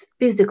base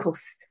physical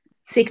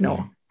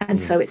signal. And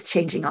so it's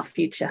changing our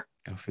future.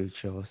 Our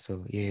future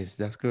also. Yes,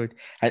 that's good.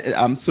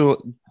 I'm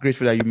so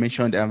grateful that you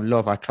mentioned law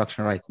of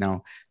attraction right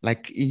now.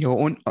 Like, in your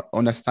own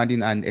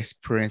understanding and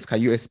experience, can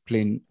you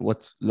explain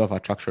what law of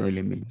attraction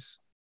really means?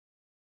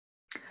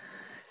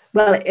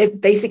 Well,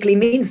 it basically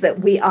means that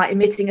we are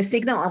emitting a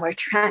signal and we're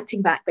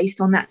attracting back based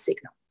on that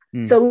signal.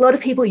 So a lot of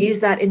people use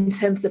that in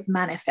terms of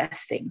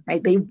manifesting,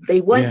 right?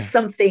 They want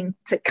something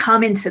to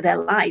come into their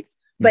lives,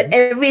 but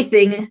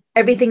everything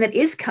that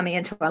is coming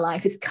into our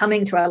life is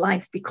coming to our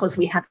life because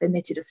we have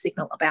emitted a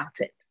signal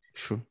about it.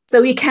 True.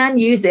 So you can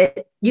use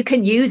it. You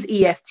can use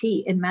EFT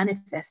in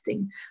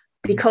manifesting,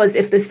 because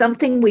if there's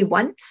something we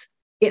want,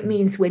 it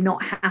means we're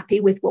not happy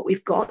with what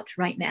we've got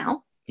right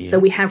now. So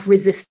we have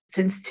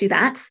resistance to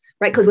that,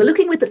 right? Because we're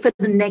looking for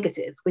the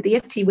negative. With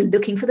EFT, we're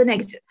looking for the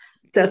negative.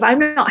 So if I'm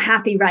not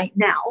happy right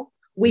now,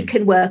 we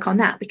can work on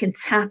that. We can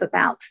tap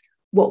about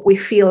what we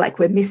feel like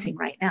we're missing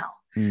right now.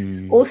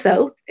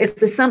 Also, if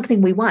there's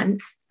something we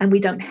want and we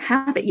don't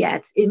have it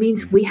yet, it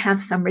means we have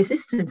some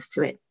resistance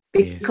to it.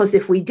 Because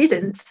if we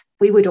didn't,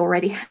 we would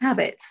already have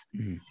it.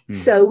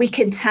 So we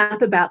can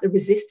tap about the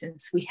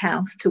resistance we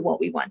have to what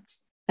we want.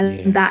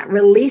 And that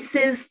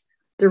releases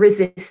the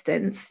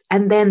resistance,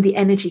 and then the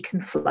energy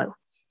can flow.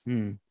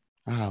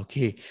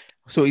 Okay.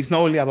 So it's not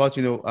only about,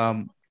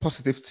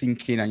 positive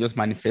thinking and just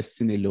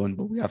manifesting alone,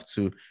 but we have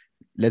to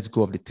let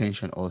go of the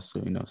tension also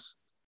in us.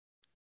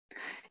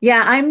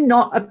 Yeah, I'm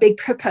not a big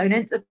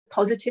proponent of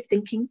positive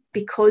thinking,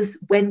 because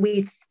when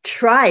we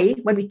try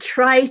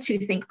to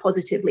think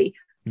positively,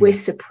 we're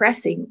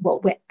suppressing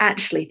what we're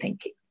actually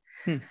thinking.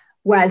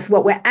 Whereas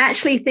what we're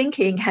actually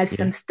thinking has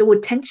some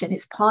stored tension.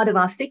 It's part of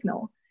our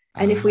signal.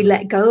 And if we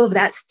let go of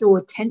that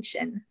stored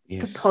tension,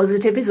 the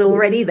positive is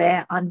already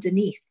there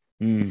underneath.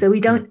 So we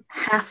don't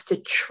have to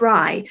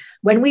try.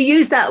 When we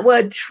use that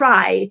word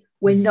try,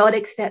 we're not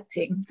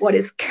accepting what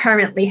is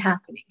currently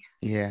happening.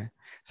 Yeah.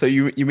 So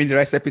you mean the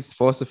right step is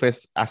for us to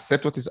first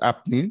accept what is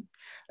happening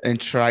and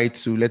try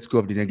to let go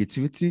of the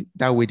negativity.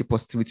 That way the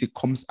positivity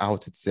comes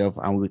out itself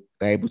and we're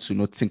able to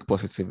not think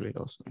positively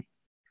also.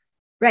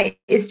 Right.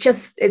 It's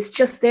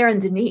just there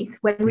underneath.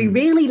 When we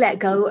really let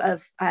go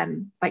of,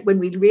 like when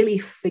we really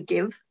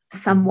forgive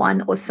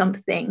someone or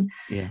something,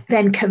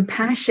 then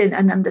compassion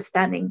and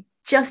understanding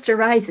just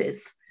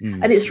arises.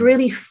 And it's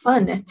really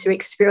fun to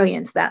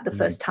experience that the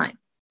first time.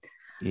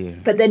 Yeah.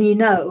 But then,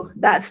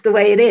 that's the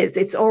way it is.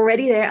 It's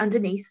already there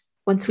underneath.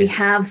 Once we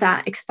have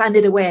that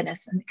expanded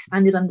awareness and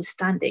expanded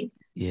understanding,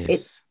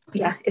 it's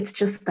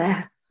just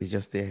there. It's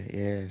just there.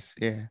 Yes.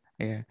 Yeah.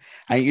 Yeah.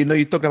 And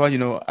you talked about,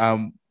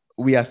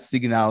 we are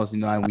signals,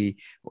 and we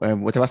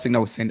whatever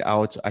signal we send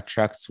out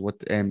attracts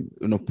what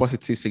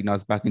positive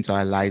signals back into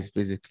our lives.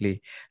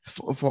 Basically,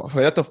 for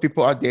a lot of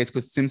people out there, it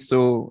could seem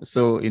so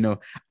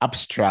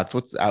abstract.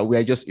 We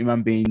are just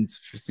human beings,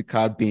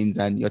 physical beings,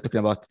 and you're talking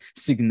about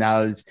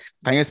signals.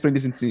 Can you explain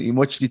this in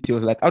much detail?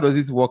 Like, how does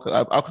this work?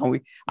 How can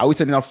we? Are we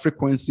sending out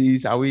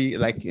frequencies? Are we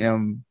like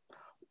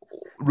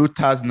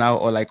routers now,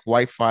 or like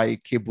Wi-Fi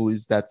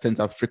cables that send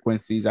out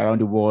frequencies around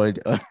the world?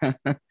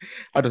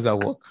 How does that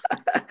work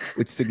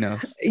with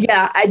signals?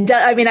 Yeah, I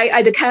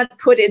can't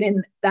put it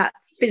in that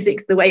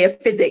physics, the way of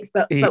physics,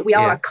 but we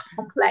are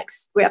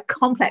complex. We are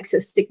complex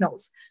as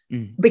signals,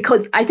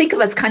 because I think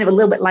of us kind of a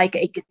little bit like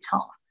a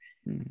guitar.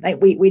 Like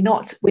we're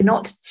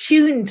not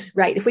tuned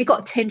right. If we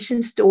got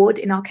tension stored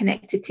in our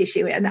connective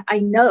tissue, and I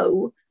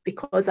know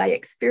because I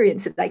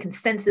experience it, I can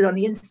sense it on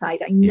the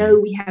inside. I know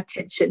we have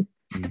tension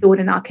stored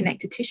in our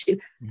connective tissue,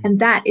 and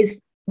that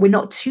is, we're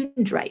not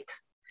tuned right.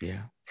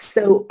 Yeah.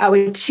 So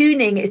our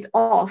tuning is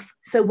off.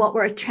 So what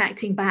we're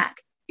attracting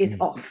back is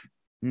off.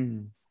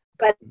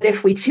 But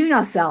if we tune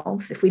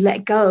ourselves, if we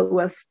let go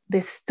of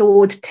this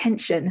stored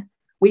tension,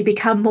 we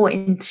become more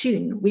in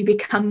tune. We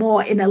become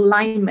more in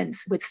alignment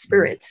with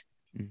spirit,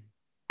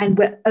 and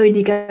we're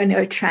only going to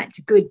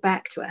attract good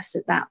back to us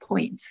at that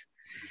point.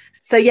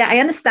 So I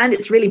understand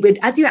it's really good.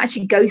 As you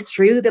actually go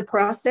through the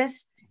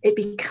process, it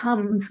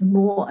becomes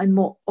more and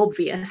more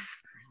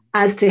obvious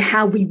as to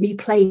how we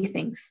replay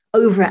things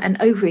over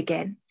and over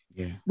again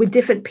with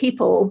different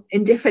people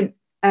in different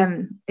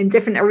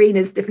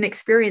arenas, different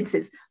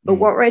experiences. But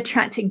what we're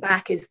attracting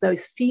back is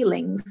those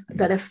feelings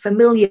that are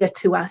familiar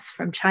to us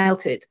from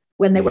childhood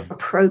when they were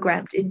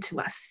programmed into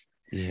us.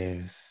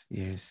 Yes.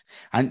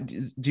 And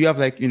do you have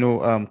like,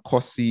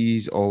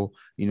 courses or,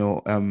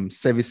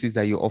 services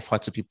that you offer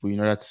to people in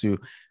order to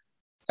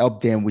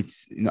help them with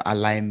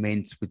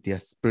alignment with their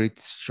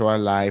spiritual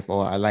life,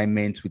 or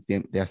alignment with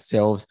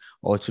themselves,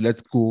 or to let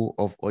go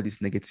of all this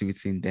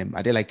negativity in them?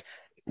 Are there like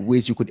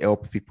ways you could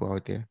help people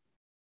out there?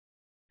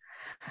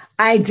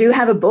 I do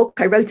have a book.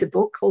 I wrote a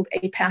book called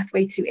A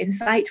Pathway to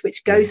Insight,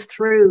 which goes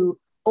through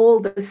all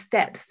the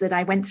steps that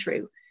I went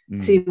through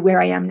to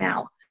where I am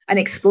now, and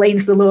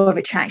explains the law of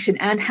attraction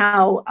and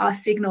how our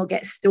signal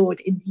gets stored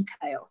in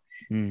detail.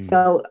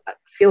 So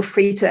feel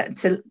free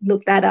to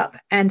look that up.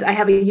 And I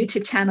have a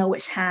YouTube channel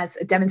which has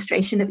a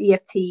demonstration of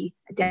EFT,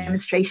 a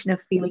demonstration of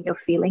feeling your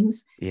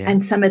feelings,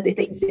 and some of the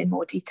things in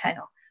more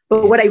detail.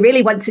 But what I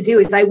really want to do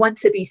is I want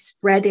to be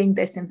spreading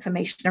this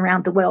information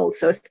around the world.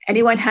 So if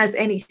anyone has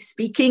any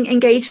speaking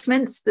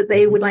engagements that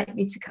they would like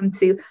me to come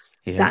to,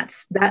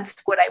 that's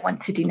what I want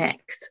to do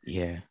next.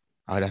 Yeah.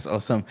 Oh, that's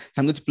awesome. So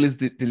I'm going to place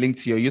the link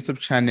to your YouTube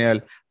channel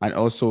and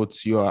also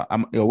to your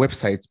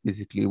website,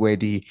 basically, where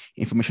the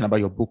information about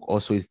your book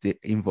also is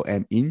in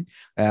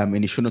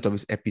the show note of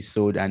this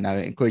episode. And I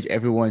encourage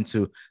everyone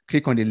to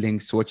click on the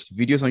links to watch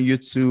the videos on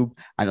YouTube,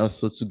 and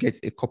also to get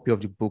a copy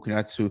of the book in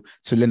order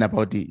to learn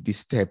about the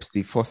steps,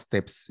 the 4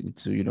 steps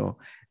into,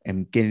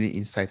 gaining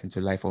insight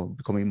into life, or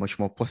becoming much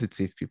more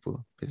positive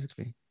people,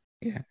 basically.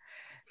 Yeah.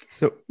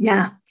 So,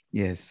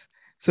 yes.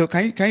 So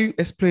can you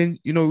explain,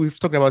 we've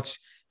talked about,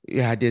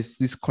 there's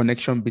this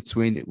connection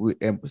between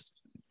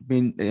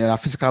being a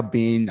physical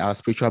being, our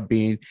spiritual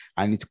being,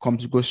 and it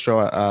goes through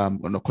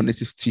our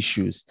connective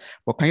tissues.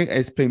 But can you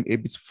explain a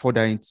bit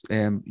further into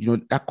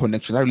that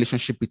connection, that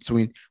relationship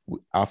between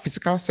our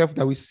physical self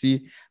that we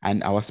see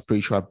and our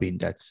spiritual being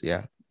that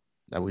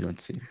we don't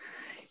see?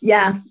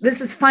 Yeah,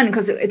 this is fun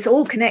because it's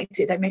all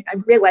connected. I mean, I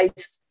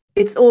realized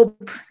it's all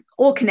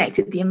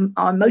connected,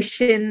 our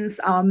emotions,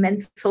 our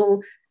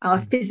mental, our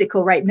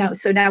physical right now.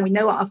 So now we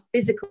know our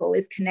physical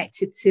is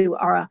connected to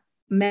our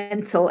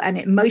mental and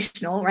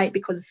emotional, right?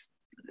 Because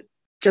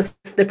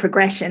just the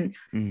progression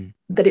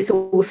that it's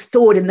all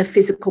stored in the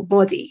physical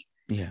body.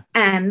 Yeah.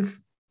 And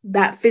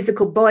that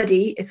physical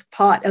body is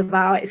part of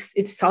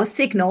it's our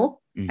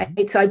signal,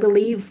 right? So I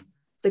believe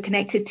the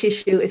connective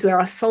tissue is where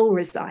our soul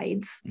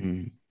resides.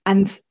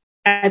 And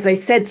as I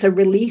said, so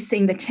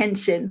releasing the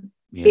tension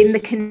in the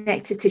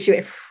connective tissue,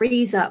 it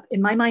frees up,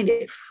 in my mind,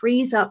 it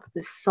frees up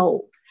the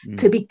soul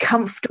to be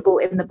comfortable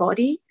in the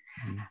body.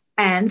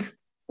 And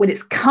when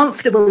it's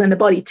comfortable in the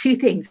body, 2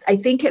 things. I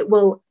think it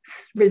will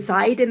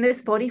reside in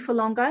this body for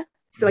longer.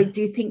 So I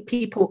do think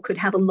people could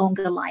have a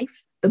longer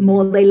life the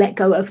more they let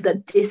go of the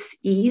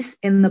dis-ease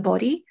in the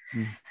body.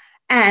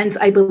 And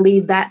I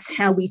believe that's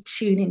how we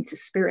tune into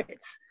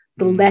spirits.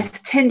 The less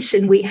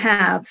tension we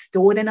have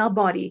stored in our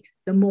body,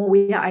 the more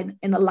we are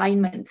in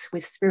alignment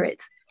with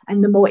spirit.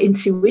 And the more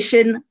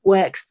intuition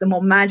works, the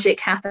more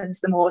magic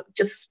happens, the more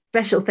just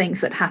special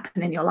things that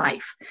happen in your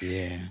life.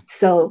 Yeah.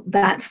 So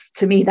that's,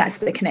 to me, that's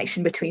the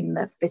connection between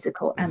the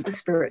physical and the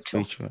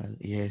spiritual.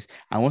 Yes.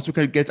 And once we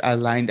can get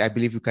aligned, I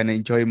believe we can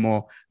enjoy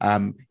more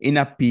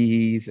inner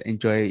peace,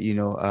 enjoy,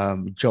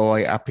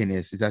 joy,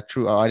 happiness. Is that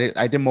true? Or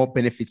are there more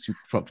benefits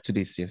to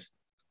this? Yes.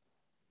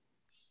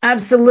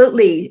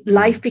 Absolutely.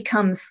 Life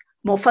becomes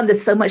more fun.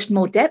 There's so much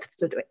more depth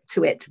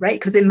to it, right?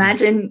 Because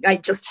imagine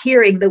just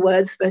hearing the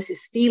words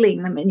versus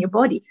feeling them in your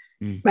body,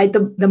 right?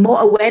 The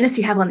more awareness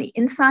you have on the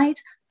inside,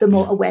 the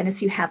more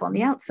awareness you have on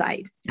the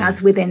outside,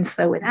 as within,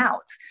 so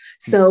without.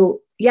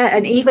 So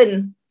and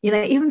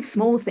even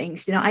small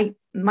things,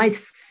 my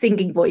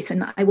singing voice,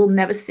 and I will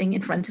never sing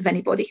in front of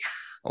anybody.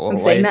 I'm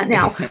saying that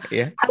now.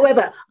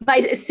 However, my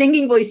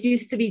singing voice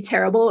used to be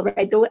terrible,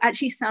 right? There were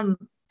actually some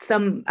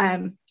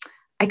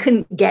I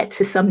couldn't get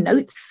to some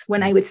notes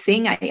when I would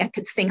sing. I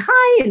could sing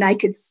high and I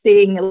could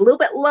sing a little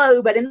bit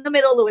low, but in the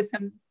middle there was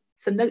some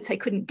notes I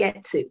couldn't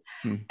get to.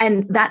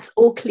 And that's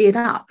all cleared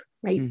up,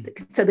 right?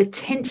 So the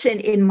tension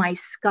in my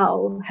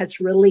skull has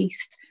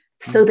released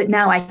so that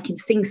now I can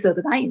sing so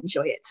that I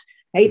enjoy it,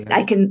 right?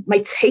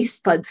 My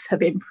taste buds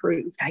have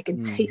improved. I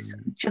can taste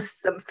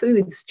just some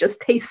foods, just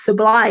taste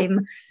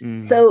sublime.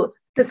 So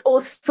there's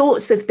all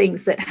sorts of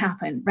things that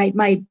happen, right?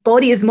 My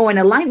body is more in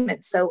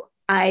alignment. So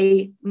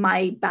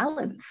my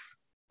balance,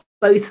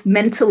 both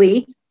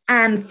mentally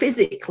and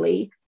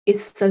physically,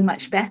 is so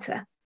much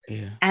better.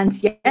 And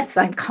yes,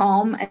 I'm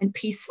calm and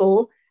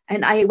peaceful,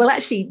 and I will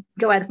actually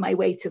go out of my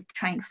way to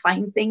try and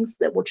find things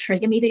that will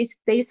trigger me these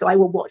days. So I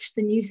will watch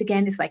the news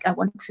again. It's like I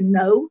want to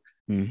know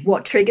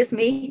what triggers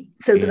me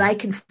so that I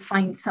can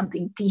find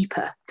something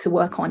deeper to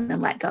work on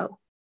and let go.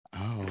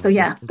 So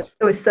there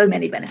are so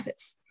many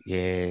benefits.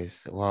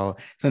 Yes. Wow.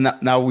 So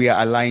now we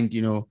are aligned,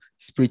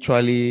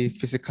 spiritually,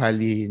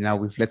 physically. Now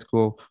we've let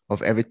go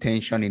of every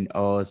tension in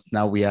us.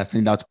 Now we are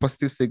sending out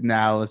positive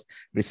signals,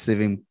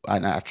 receiving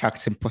and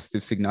attracting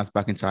positive signals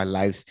back into our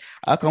lives.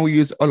 How can we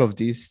use all of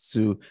this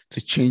to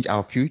change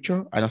our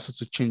future and also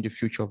to change the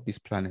future of this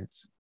planet?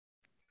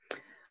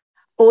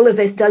 All of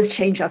this does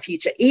change our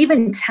future.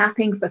 Even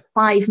tapping for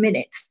 5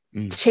 minutes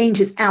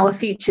changes our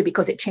future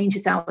because it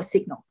changes our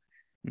signal,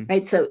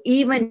 right? So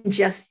even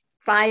just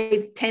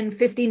 5, 10,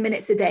 15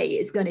 minutes a day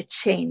is going to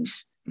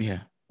change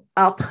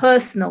our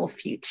personal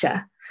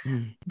future.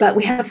 But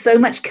we have so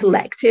much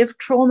collective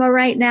trauma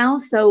right now.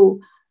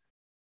 So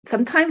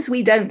sometimes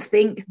we don't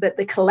think that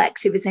the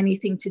collective is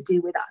anything to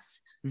do with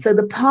us. So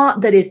the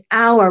part that is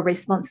our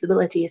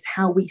responsibility is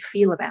how we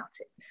feel about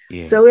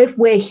it. So if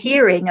we're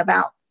hearing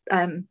about,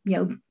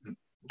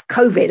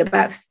 COVID,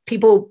 about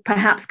people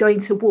perhaps going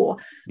to war,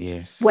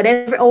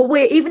 whatever, or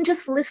we're even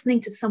just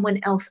listening to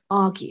someone else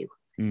argue,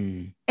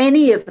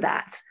 any of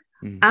that,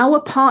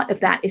 our part of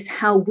that is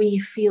how we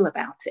feel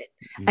about it.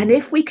 And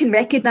if we can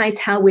recognize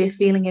how we're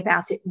feeling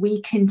about it,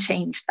 we can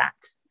change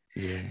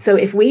that. So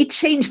if we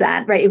change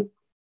that, right,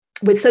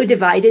 we're so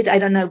divided. I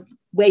don't know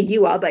where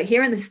you are, but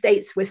here in the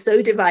States, we're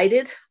so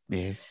divided.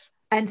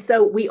 And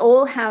so we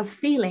all have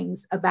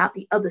feelings about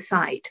the other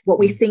side, what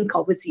we think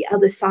of as the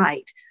other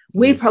side.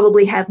 We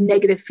probably have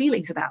negative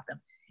feelings about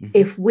them.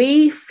 If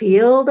we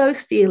feel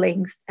those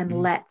feelings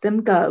and let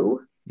them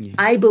go,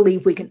 I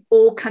believe we can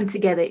all come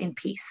together in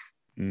peace.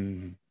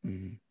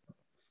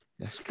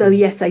 So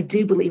yes, I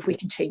do believe we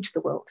can change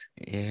the world.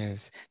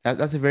 Yes,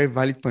 that's a very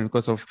valid point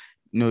because of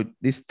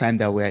this time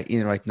that we're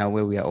in right now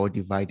where we are all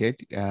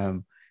divided.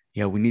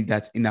 We need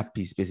that inner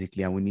peace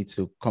basically, and we need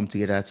to come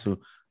together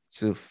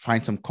to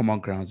find some common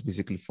grounds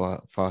basically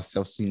for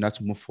ourselves in order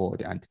to move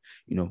forward and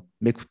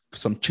make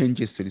some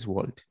changes to this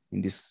world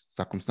in this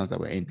circumstance that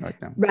we're in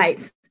right now.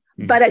 Right.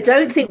 But I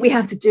don't think we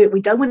have to do it.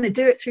 We don't want to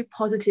do it through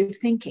positive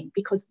thinking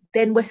because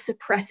then we're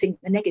suppressing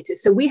the negative.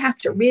 So we have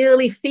to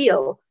really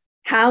feel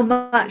how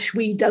much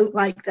we don't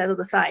like that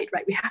other side,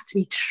 right? We have to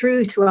be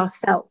true to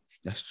ourselves.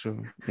 That's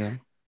true. Yeah.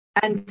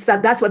 And so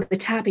that's what the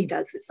tapping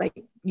does. It's like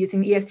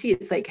using the EFT.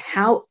 It's like,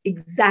 how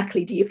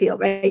exactly do you feel,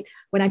 right?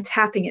 When I'm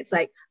tapping, it's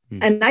like,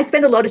 and I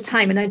spend a lot of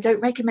time, and I don't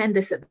recommend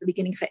this at the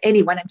beginning for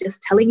anyone. I'm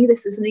just telling you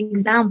this as an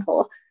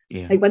example.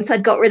 Like once I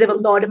got rid of a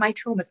lot of my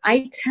traumas,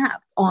 I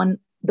tapped on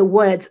the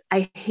words,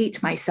 I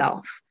hate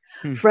myself,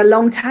 for a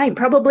long time,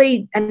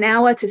 probably an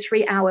hour to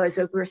 3 hours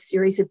over a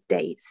series of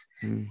days,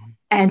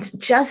 and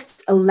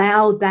just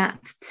allow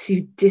that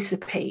to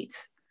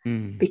dissipate.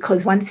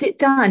 Because once it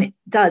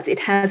does, it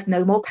has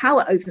no more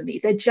power over me.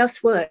 They're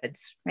just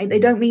words, right? They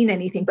don't mean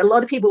anything. But a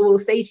lot of people will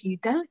say to you,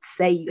 don't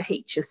say you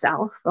hate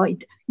yourself,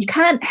 right? You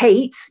can't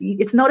hate.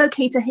 It's not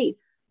okay to hate.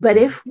 But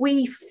if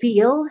we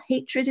feel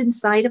hatred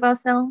inside of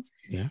ourselves,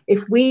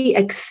 if we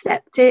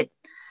accept it,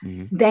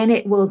 then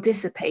it will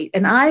dissipate.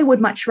 And I would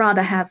much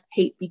rather have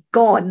hate be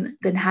gone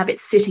than have it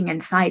sitting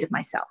inside of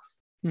myself.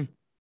 I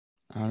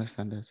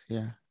understand that.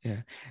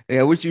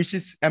 Yeah. Which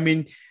is, I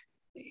mean,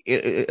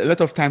 a lot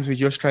of times we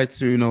just try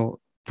to,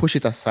 push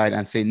it aside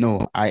and say,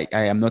 no, I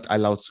am not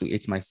allowed to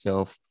hate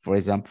myself, for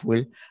example,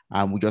 we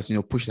just,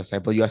 push it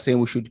aside. But you are saying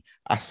we should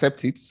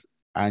accept it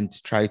and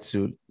try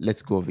to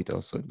let go of it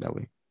also that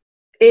way.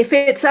 If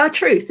it's our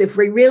truth, if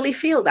we really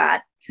feel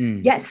that,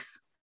 yes,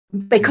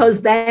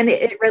 because then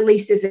it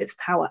releases its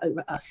power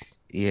over us.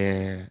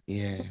 Yeah.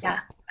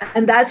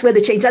 And that's where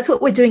the change, that's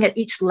what we're doing at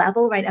each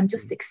level, right? I'm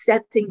just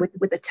accepting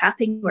with the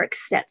tapping, we're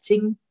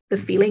accepting the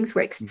feelings,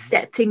 we're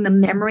accepting the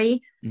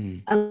memory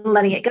and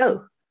letting it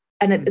go.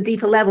 And at the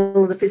deeper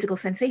level of the physical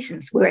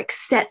sensations, we're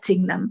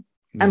accepting them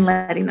and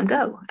letting them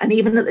go. And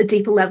even at the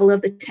deeper level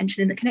of the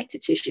tension in the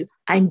connective tissue,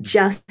 I'm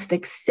just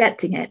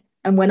accepting it.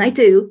 And when I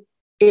do,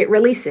 it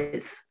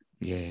releases.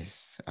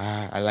 Yes.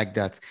 I like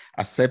that.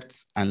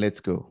 Accept and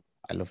let go.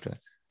 I love that.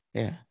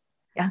 Yeah.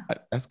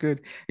 That's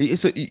good.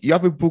 So you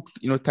have a book,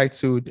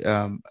 titled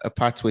A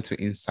Pathway to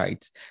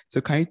Insight. So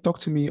can you talk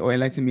to me or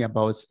enlighten me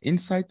about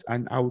insight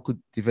and how we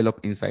could develop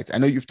insight? I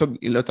know you've talked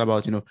a lot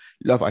about,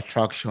 law of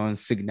attraction,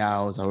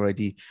 signals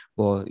already,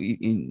 but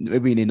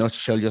maybe in a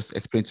nutshell, just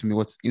explain to me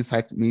what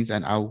insight means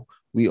and how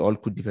we all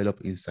could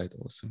develop insight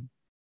also.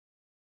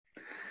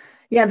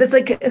 Yeah, there's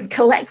like a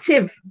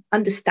collective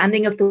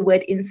understanding of the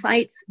word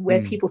insight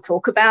where people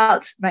talk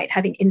about, right,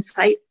 having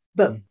insight,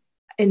 but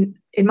in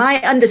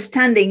my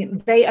understanding,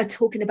 they are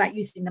talking about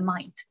using the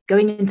mind,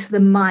 going into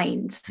the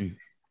mind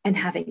and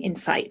having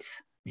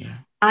insights. Yeah.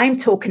 I'm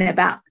talking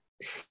about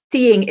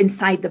seeing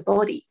inside the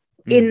body,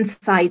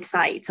 inside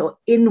sight or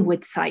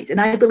inward sight. And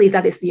I believe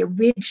that is the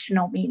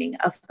original meaning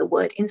of the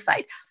word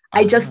insight.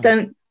 I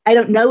don't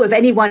know of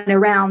anyone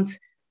around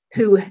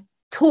who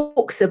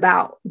talks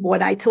about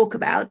what I talk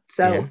about.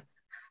 So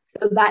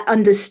that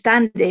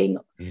understanding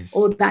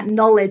or that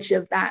knowledge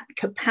of that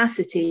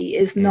capacity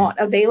is not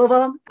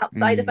available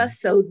outside of us.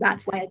 So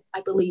that's why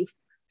I believe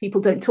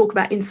people don't talk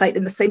about insight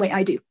in the same way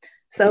I do.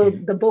 So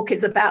the book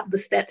is about the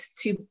steps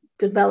to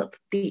develop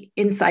the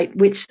insight,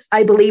 which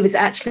I believe is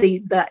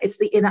actually it's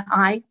the inner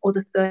eye or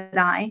the third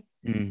eye.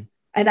 And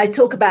I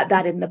talk about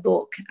that in the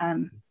book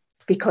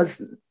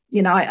because,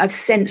 I've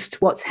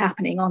sensed what's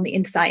happening on the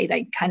inside.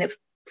 I kind of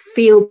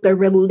feel the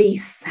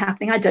release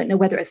happening. I don't know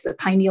whether it's the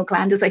pineal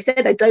gland. As I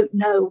said, I don't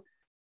know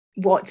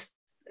where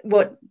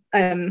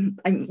I'm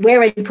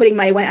putting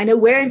my awareness. I know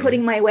where I'm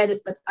putting my awareness,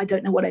 but I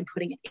don't know what I'm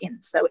putting it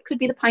in. So it could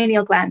be the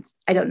pineal gland.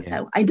 I don't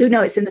know. I do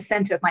know it's in the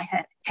center of my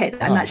head.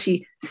 I'm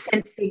actually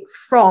sensing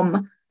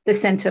from the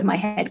center of my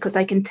head because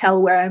I can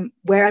tell where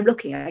I'm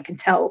looking. I can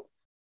tell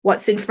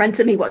what's in front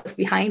of me, what's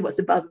behind, what's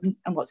above,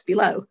 and what's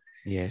below.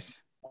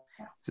 Yes.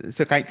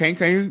 So can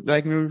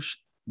you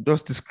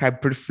just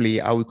describe briefly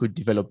how we could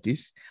develop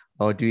this,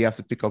 or do you have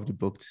to pick up the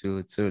book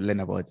to learn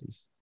about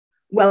this?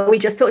 Well, we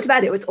just talked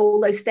about it. It was all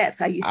those steps.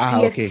 I used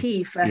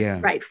EFT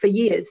for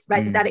years,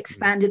 right? That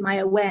expanded my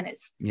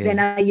awareness. Then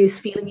I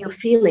used feeling your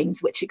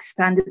feelings, which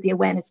expanded the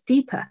awareness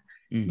deeper.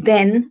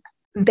 Then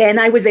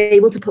I was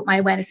able to put my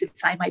awareness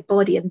inside my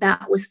body, and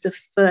that was the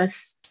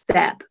first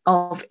step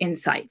of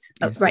insight,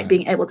 right?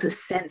 Being able to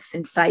sense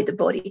inside the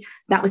body.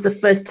 That was the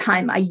first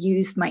time I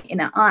used my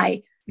inner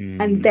eye.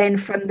 And then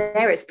from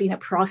there, it's been a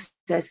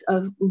process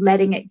of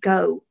letting it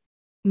go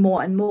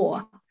more and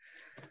more.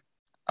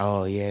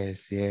 Oh,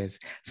 yes.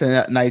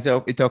 So now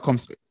it all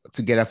comes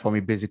together for me,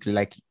 basically.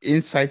 Like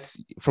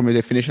insights from a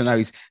definition now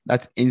is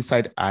that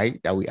inside eye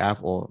that we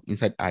have, or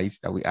inside eyes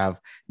that we have,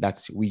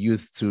 that we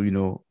use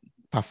to,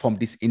 perform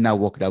this inner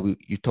work that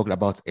you talked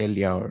about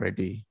earlier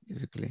already,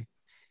 basically.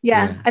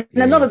 And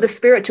a lot of the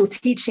spiritual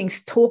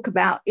teachings talk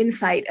about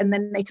insight, and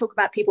then they talk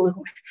about people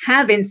who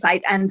have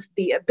insight and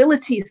the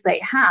abilities they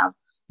have,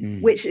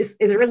 which is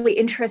really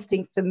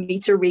interesting for me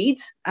to read.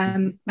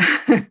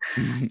 Because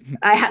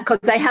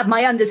I have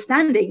my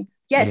understanding.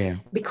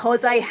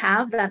 Because I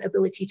have that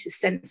ability to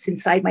sense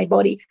inside my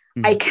body,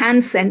 I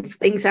can sense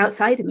things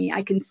outside of me.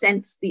 I can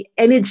sense the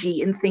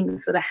energy in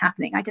things that are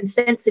happening. I can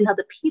sense in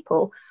other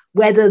people,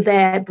 whether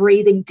they're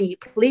breathing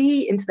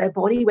deeply into their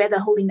body, whether they're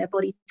holding their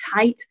body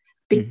tight,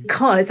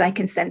 because I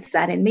can sense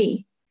that in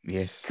me.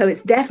 Yes. So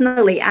it's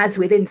definitely as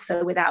within,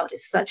 so without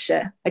is such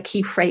a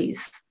key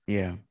phrase.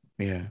 Yeah.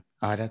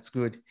 That's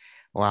good.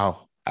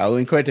 Wow. I will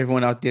encourage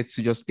everyone out there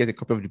to just get a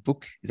copy of the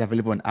book. It's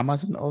available on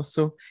Amazon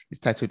also.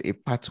 It's titled A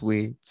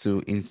Pathway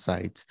to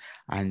Insight.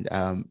 And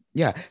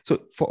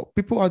so for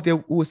people out there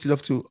who would still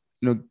love to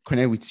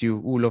connect with you,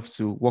 who would love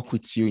to work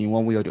with you in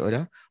one way or the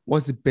other,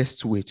 what's the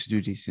best way to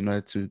do this in order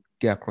to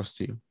get across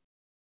to you?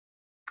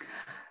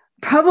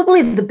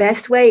 Probably the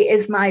best way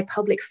is my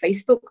public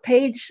Facebook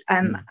page.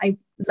 I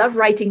love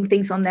writing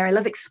things on there. I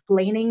love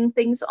explaining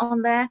things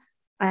on there.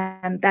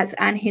 That's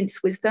Anne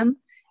Hince Wisdom.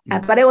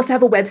 But I also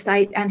have a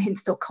website,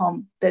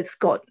 annehince.com, that's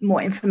got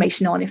more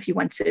information on if you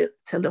want to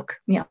look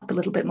me up a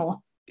little bit more.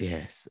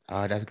 Yes.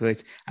 That's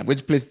great. I'm going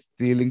to place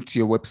the link to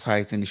your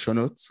website in the show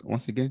notes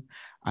once again.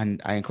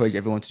 And I encourage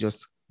everyone to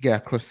just get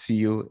across to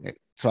you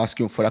to ask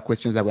you further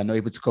questions that we're not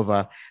able to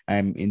cover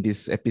in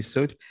this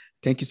episode.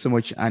 Thank you so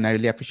much. And I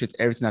really appreciate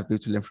everything I've been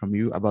able to learn from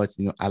you about,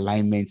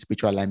 alignment,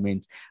 spiritual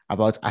alignment,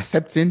 about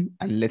accepting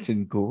and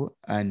letting go.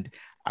 And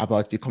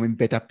about becoming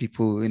better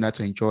people,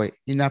 to enjoy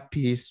inner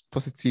peace,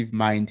 positive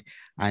mind,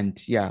 and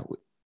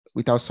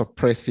without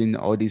suppressing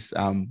all these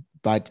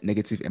bad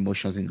negative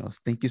emotions in us.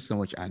 Thank you so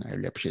much, Anne. I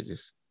really appreciate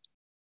this.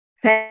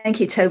 Thank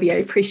you, Toby. I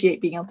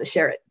appreciate being able to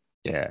share it.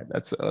 Yeah,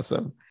 that's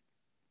awesome.